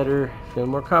feeling better. Feeling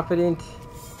more confident.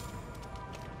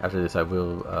 After this, I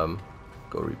will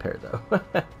go repair though.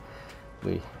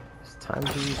 It's time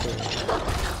to repair.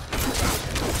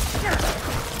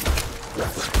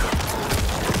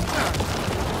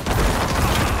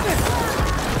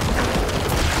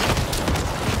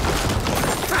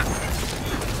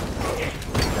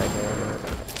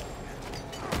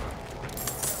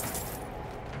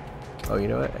 Oh, you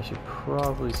know what? I should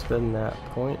probably spend that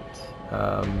point.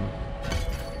 There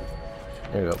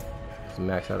we go. Let's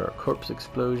max out our corpse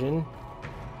explosion.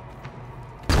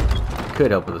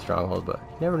 Could help with the stronghold, but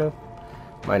you never know.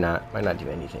 Might not do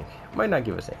anything. Might not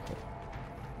give us anything.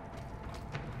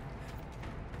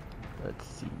 Let's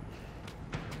see.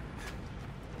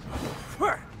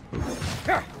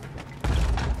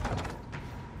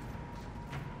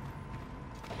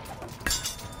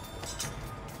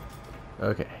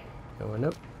 Okay. Going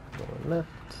up, going left.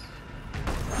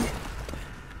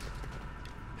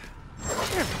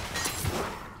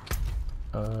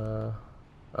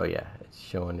 Oh yeah, it's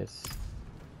showing it's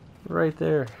right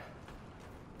there.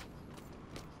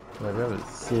 I haven't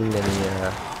seen any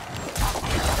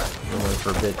going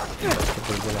for bits.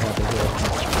 What's gonna happen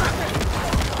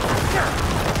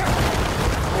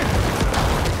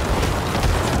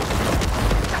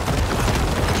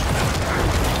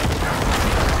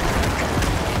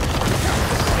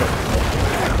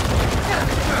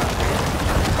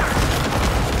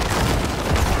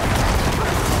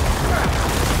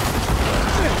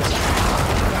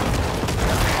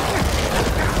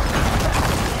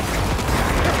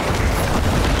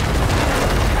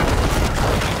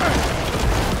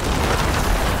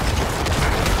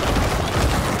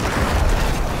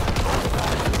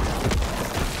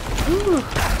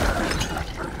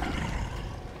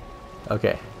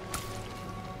Okay.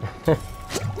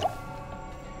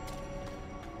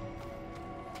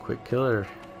 Quick killer.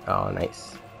 Oh,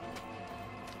 nice.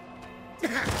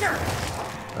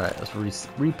 Alright, let's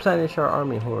replenish our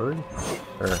army horde.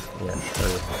 Or, yeah,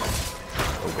 sorry.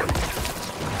 Oh boy.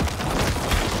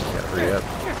 Gotta hurry up.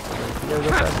 You gotta go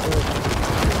faster.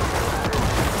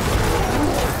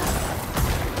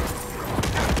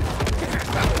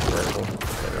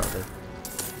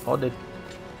 All dead.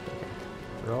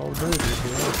 They're all dead.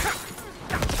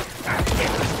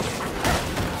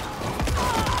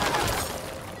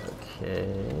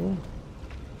 Okay.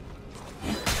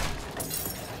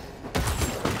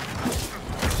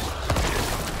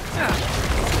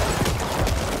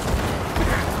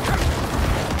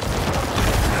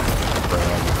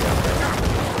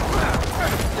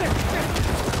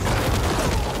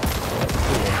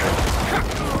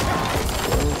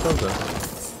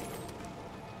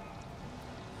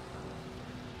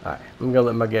 Alright, I'm gonna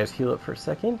let my guys heal up for a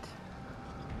second.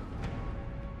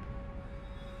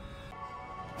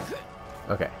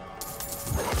 Okay.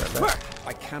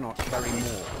 I cannot carry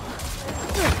more.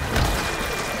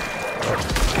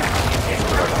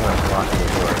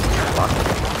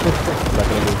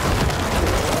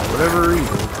 Whatever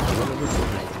reason.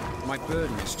 My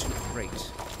burden is too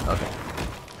great. Okay.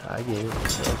 I get it.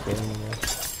 Okay.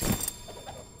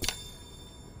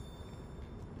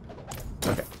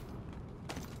 Okay.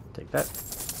 Take that.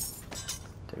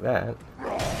 Take that.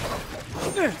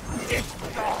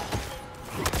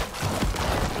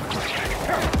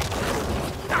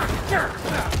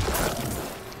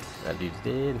 That dude's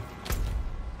dead.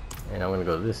 And I'm gonna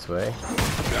go this way.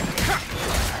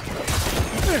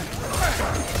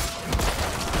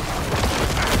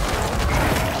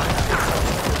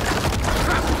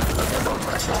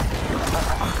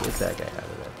 Get that guy out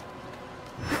of there.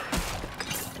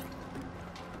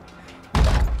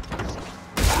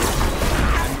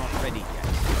 I'm not ready yet.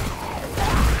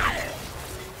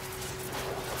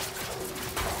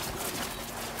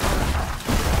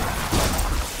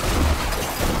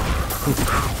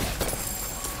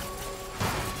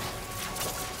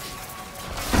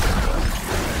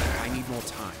 I need more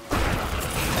time.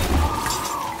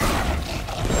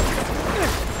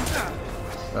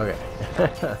 Okay.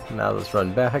 Now let's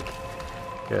run back,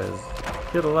 because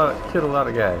killed a lot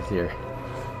of guys here.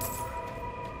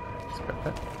 Let's grab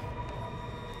that.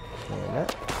 And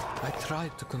that. I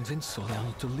tried to convince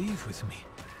Soliana to leave with me.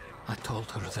 I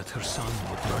told her that her son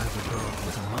would rather grow up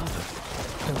with a mother,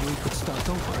 and we could start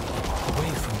over,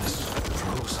 away from this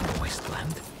frozen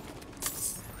wasteland.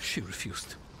 She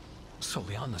refused.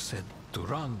 Soliana said to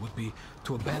run would be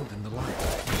to abandon the light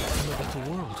and a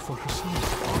better world for her son.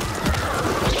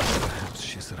 Perhaps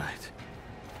she's right.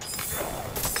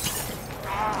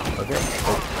 Okay.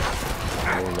 Oh.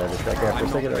 I noticed that guy for a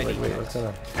second. I was like, wait, what's going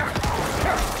on?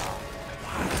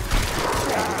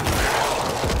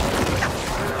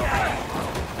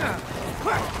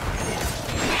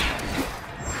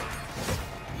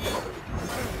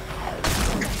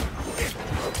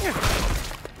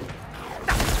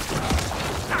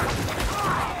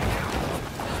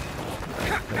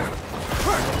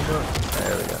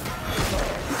 There we go.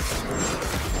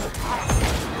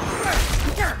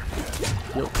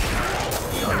 Yep.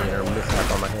 I need a mishap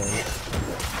on my hand.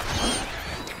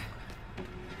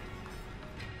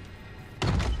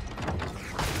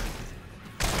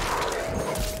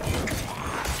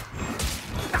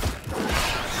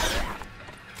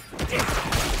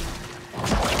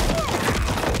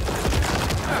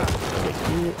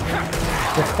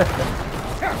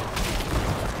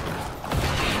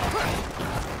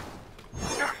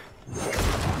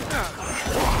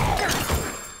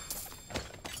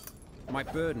 My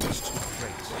burden is too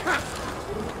great.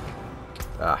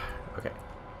 Ah, okay.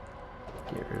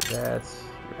 Get rid of that.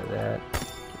 Get rid of that.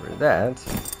 Get rid of that.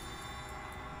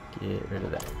 Get rid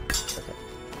of that. Okay.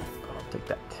 I'll take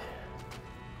that.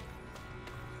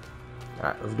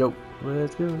 Alright, let's go.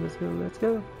 Let's go, let's go, let's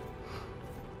go.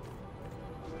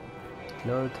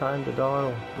 No time to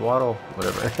dawdle,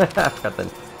 whatever. I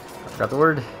forgot the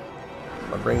word.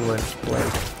 My brain went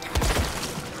blank.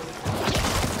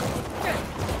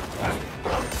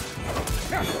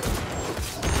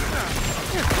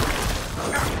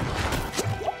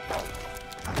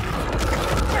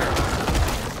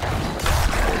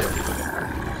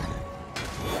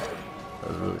 That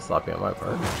was really sloppy on my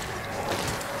part.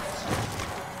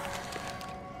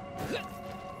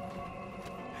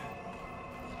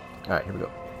 Alright, here we go.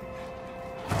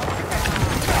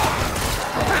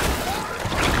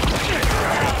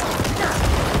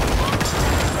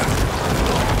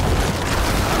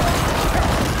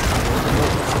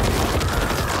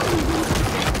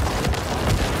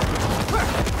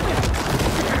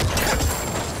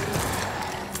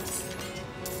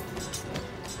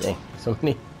 Dang, so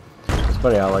many. It's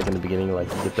funny how, like, in the beginning, like,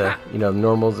 you get the, you know,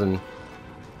 normals and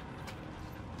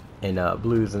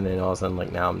blues, and then all of a sudden,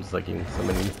 like, now I'm just like getting so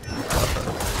many.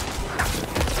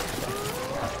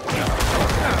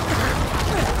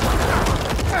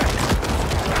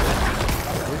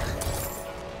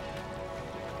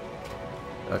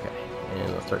 Okay,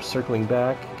 and let's start circling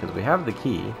back because we have the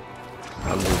key.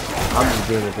 I'm just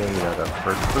doing the thing, you know,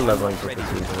 for leveling purposes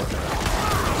and whatnot.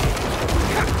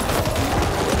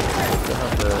 Still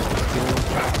have the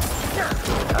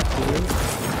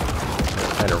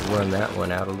kind of run that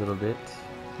one out a little bit.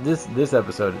 This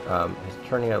episode is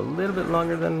turning out a little bit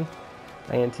longer than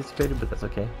I anticipated, but that's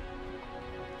okay.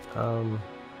 I'm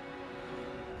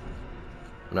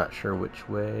not sure which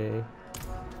way.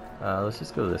 Let's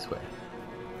just go this way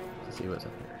to see what's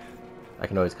up here. I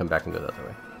can always come back and go the other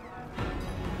way.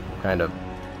 kind of.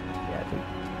 Yeah, I think.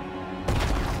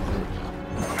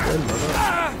 Good, mother.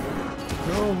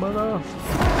 No, mother.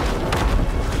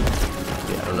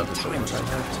 Yeah, I don't know if it's something like that.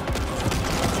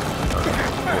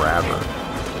 Grab her.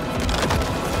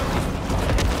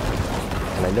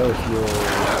 And I know if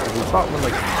we fought one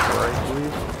like before, I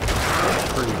believe, it's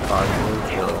pretty positive,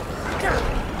 so,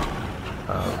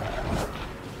 oh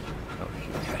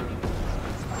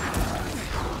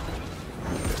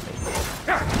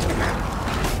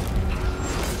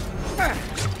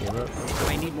I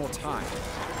need more time.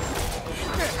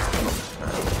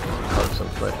 Carve some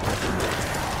flesh.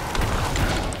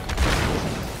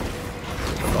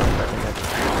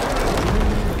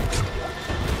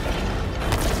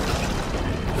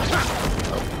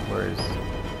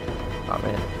 Oh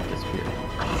man, it disappeared.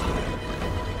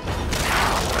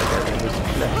 I gotta lose some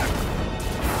flesh.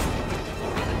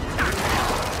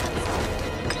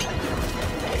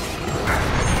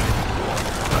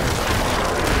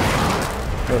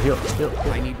 No, heal.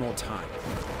 I need more time.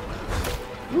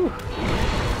 Whew.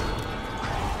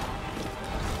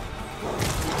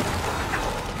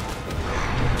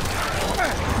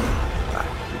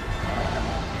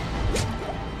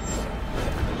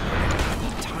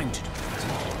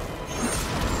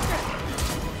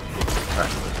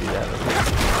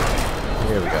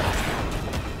 Here we go.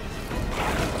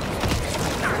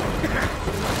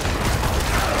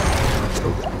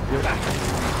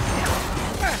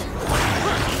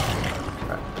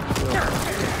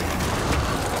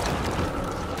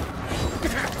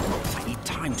 I need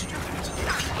time to do that.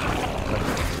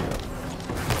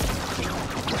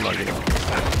 Come on, get it.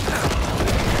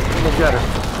 Almost got her.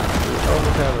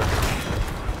 Almost have her.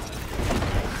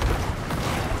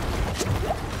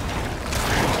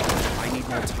 I need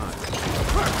more time.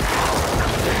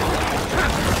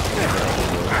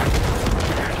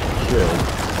 Good.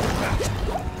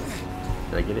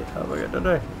 Did I get it? Oh my god, did I?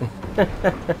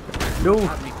 No!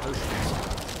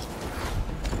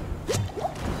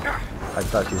 I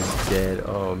thought she was dead.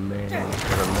 Oh man, I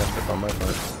messed up on my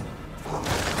part. Oh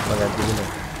my god, get in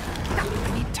there. I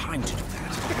need time to do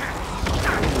that.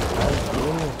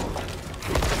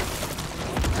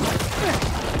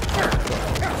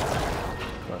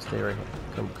 Come on, stay right here.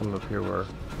 Come up here where...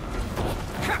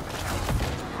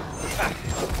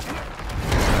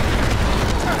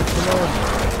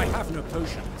 I have no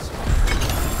potions.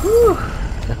 Whew.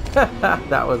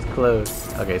 That was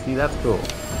close. Okay, see, that's cool.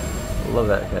 Love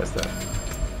that kind of stuff.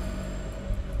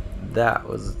 That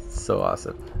was so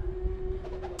awesome.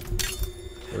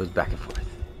 It was back and forth.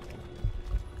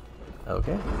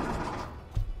 Okay.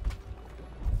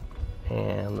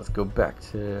 And let's go back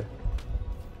to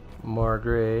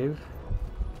Margrave.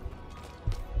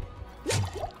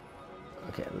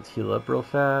 Okay, let's heal up real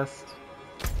fast.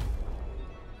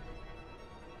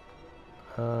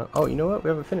 Oh, you know what? We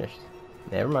haven't finished.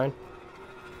 Never mind.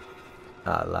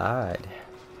 I lied.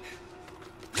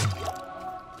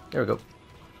 There we go.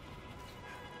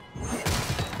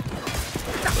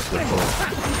 Let's go forward.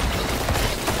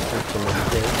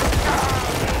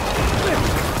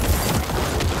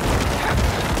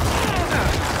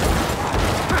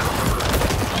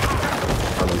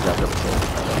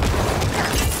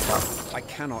 I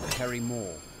cannot carry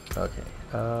more. Okay.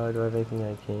 Do I have anything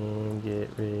I can get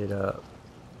rid of?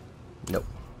 Nope.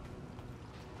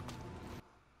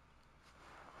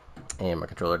 And my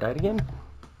controller died again.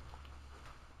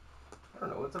 I don't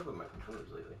know what's up with my controllers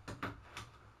lately.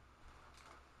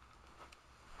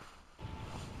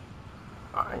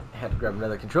 I had to grab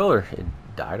another controller. It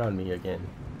died on me again.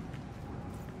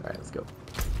 Alright, let's go.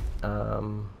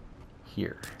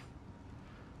 Here.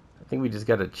 I think we just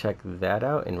gotta check that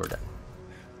out and we're done.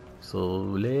 So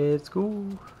let's go.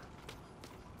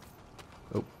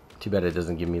 Oh, too bad it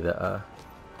doesn't give me the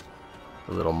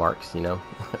little marks, you know,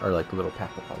 or like the little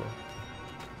packet on them.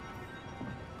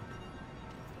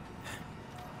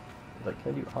 Like,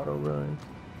 can I do auto run?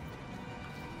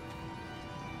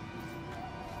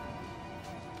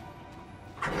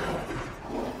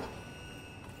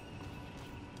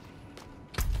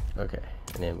 Okay,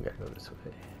 and then we gotta go this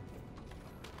way.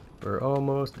 We're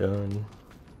almost done. And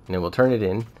then we'll turn it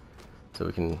in so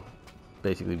we can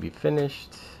basically be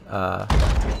finished.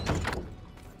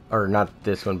 Or not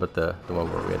this one, but the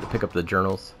one where we had to pick up the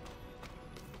journals.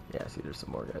 Yeah, see, there's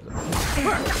some more guys over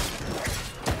here.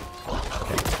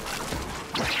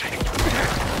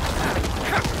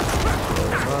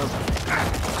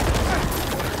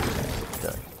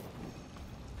 Done.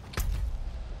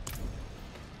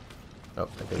 Oh, I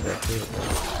think that's it.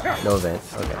 No event.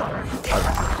 Okay. I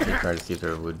was just trying to see if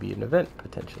there would be an event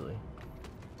potentially.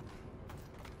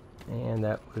 And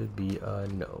that would be a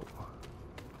no.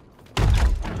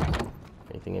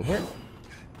 Anything in here?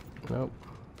 Nope.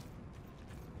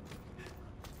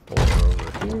 Or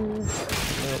over here?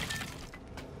 Nope.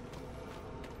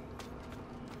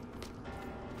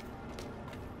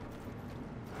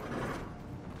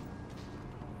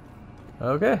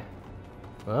 Okay.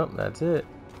 Well, that's it.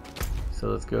 So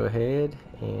let's go ahead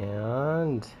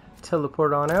and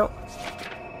teleport on out.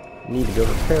 Need to go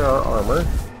repair our armor.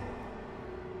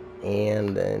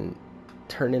 And then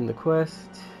turn in the quest.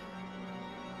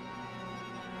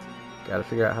 Gotta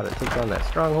figure out how to take down that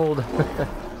stronghold. I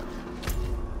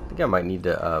think I might need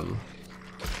to, oh.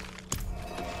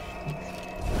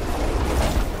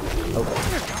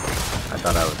 I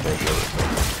thought I was gonna be able to.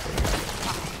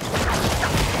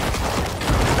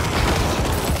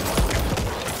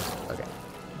 Okay.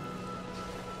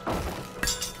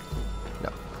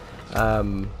 No.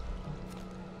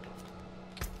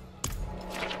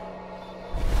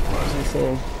 What was I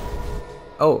saying?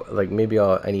 Oh, like maybe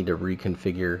I need to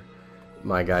reconfigure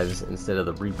my guys instead of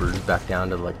the Reapers back down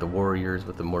to like the Warriors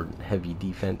with the more heavy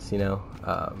defense, you know.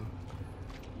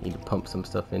 Need to pump some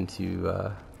stuff into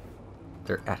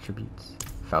their attributes.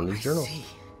 Found these journals. See.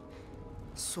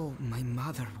 So my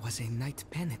mother was a knight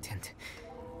penitent.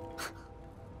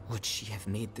 Would she have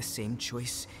made the same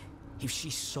choice if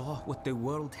she saw what the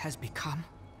world has become?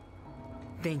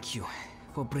 Thank you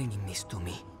for bringing this to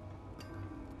me.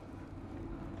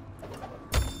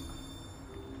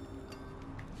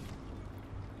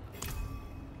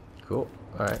 Cool.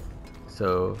 Alright.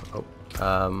 So, you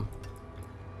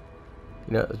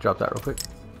know, let's drop that real quick.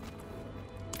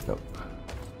 Nope.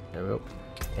 There we go.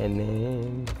 And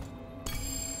then,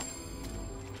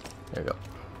 there we go.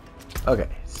 Okay,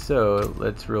 so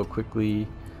let's real quickly,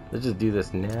 let's just do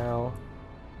this now.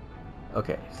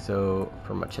 Okay, so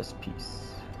for my chest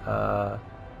piece, 5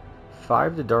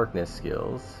 to darkness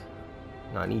skills.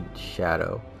 No, I need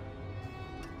shadow.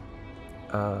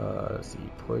 Let's see,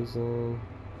 poison.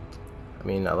 I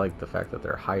mean, I like the fact that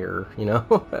they're higher, you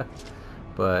know.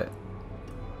 But,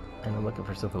 and I'm looking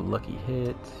for some lucky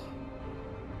hit.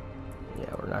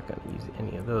 Yeah, we're not going to use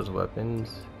any of those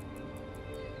weapons.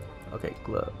 Okay,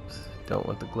 gloves. Don't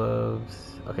want the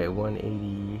gloves. Okay,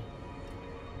 180.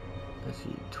 Let's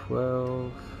see,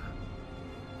 12.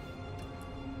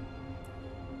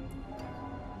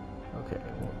 Okay,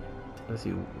 let's see.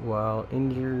 While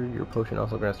injured, your potion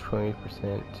also grants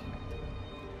 20%.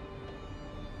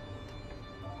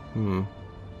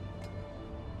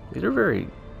 These are very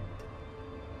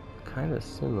kind of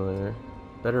similar.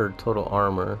 Better total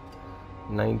armor.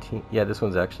 19. Yeah, this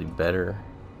one's actually better.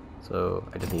 So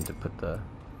I just need to put the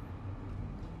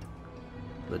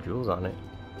jewels on it.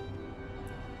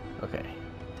 Okay.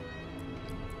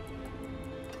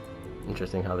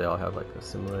 Interesting how they all have like a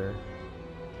similar.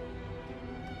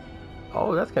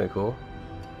 Oh, that's kind of cool.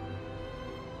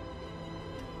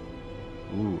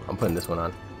 Ooh, I'm putting this one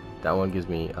on. That one gives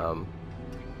me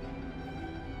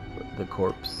the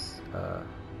corpse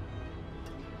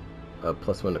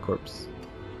 +1 to corpse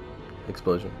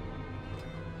explosion.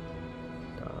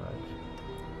 Dodge.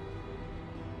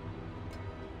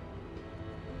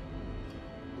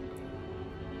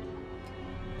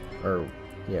 Or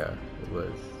yeah, it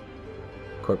was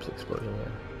corpse explosion.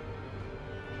 Yeah.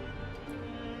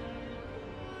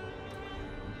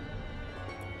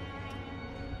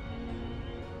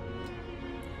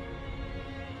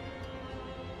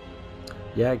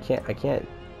 Yeah, I can't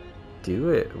do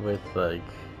it with like.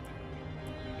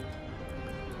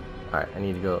 Alright, I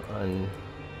need to go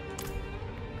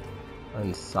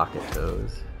unsocket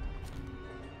those.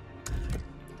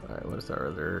 Alright, what is our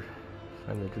other?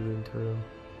 Find the druid turtle.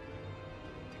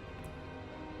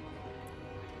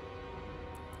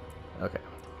 Okay.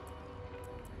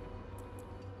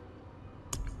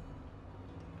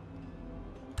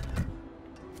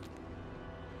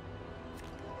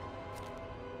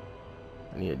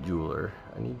 I need a jeweler.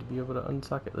 I need to be able to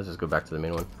unsocket. Let's just go back to the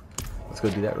main one. Let's go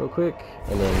do that real quick,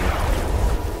 and then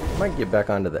I might get back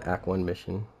onto the Act 1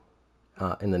 mission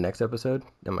in the next episode.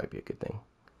 That might be a good thing.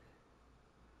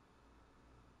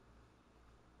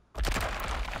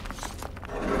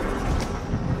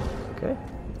 Okay.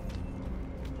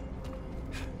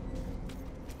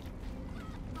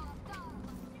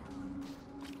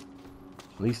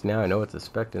 At least now I know what to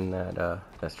expect in that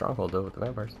that stronghold though with the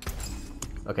vampires.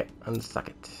 Okay, unsuck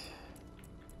it.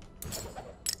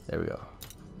 There we go.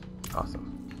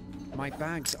 Awesome. My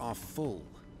bags are full.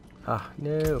 Ah,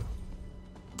 no.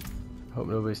 Hope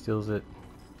nobody steals it.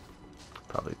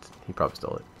 He probably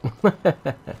stole it.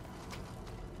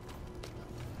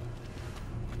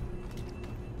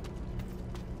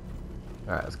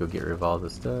 Alright, let's go get rid of all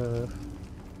this stuff.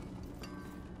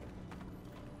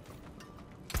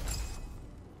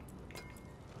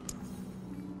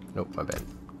 Nope, my bad.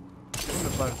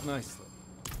 About nicely.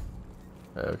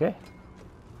 Okay.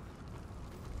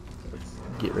 Let's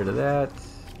get rid of that.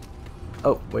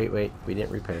 Oh, wait, we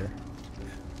didn't repair.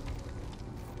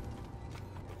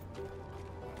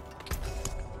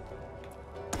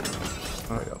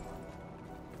 There we go.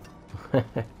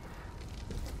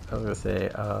 I was gonna say,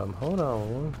 hold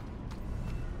on.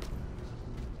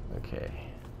 Okay.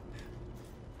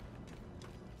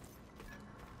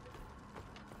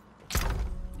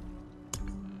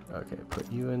 Okay, put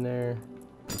you in there,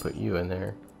 and put you in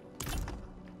there.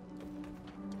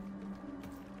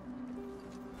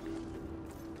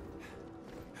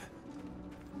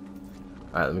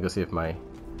 Alright, let me go see if my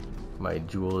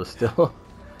jewel is still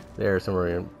there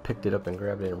somewhere, and picked it up and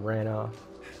grabbed it and ran off.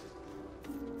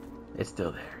 It's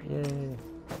still there, yay.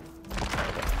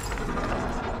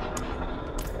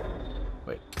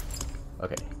 Wait,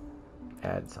 okay,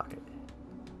 add socket.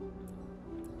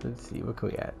 Let's see, what can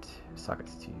we add?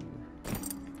 Sockets to.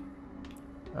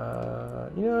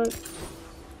 You know what?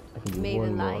 I can do May the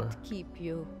one light more. keep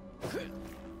you.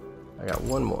 I got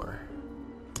one more.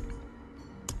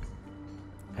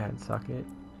 Add socket.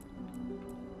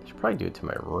 I should probably do it to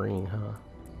my ring, huh?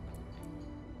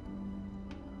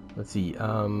 Let's see.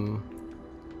 No,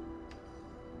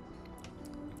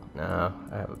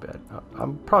 I have a bed.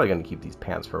 I'm probably gonna keep these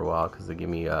pants for a while because they give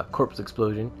me a corpse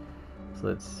explosion. So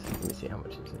let me see how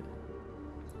much is it.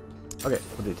 Okay,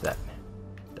 we'll do it to that.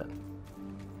 Done.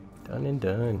 Done and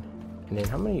done. And then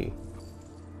how many?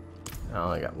 I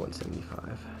only got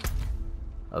 175.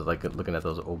 I was like looking at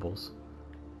those ovals.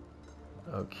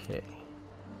 Okay.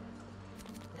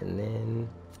 And then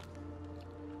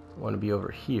I want to be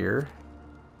over here.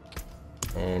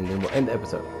 And then we'll end the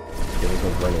episode. This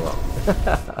one's running long.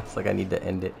 It's like I need to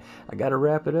end it. I gotta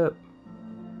wrap it up.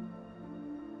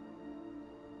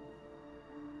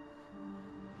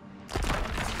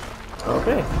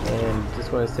 Okay, and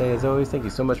just want to say, as always, thank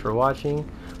you so much for watching.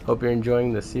 Hope you're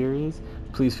enjoying the series.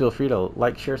 Please feel free to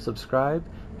like, share, subscribe.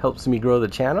 Helps me grow the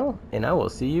channel, and I will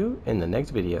see you in the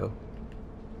next video.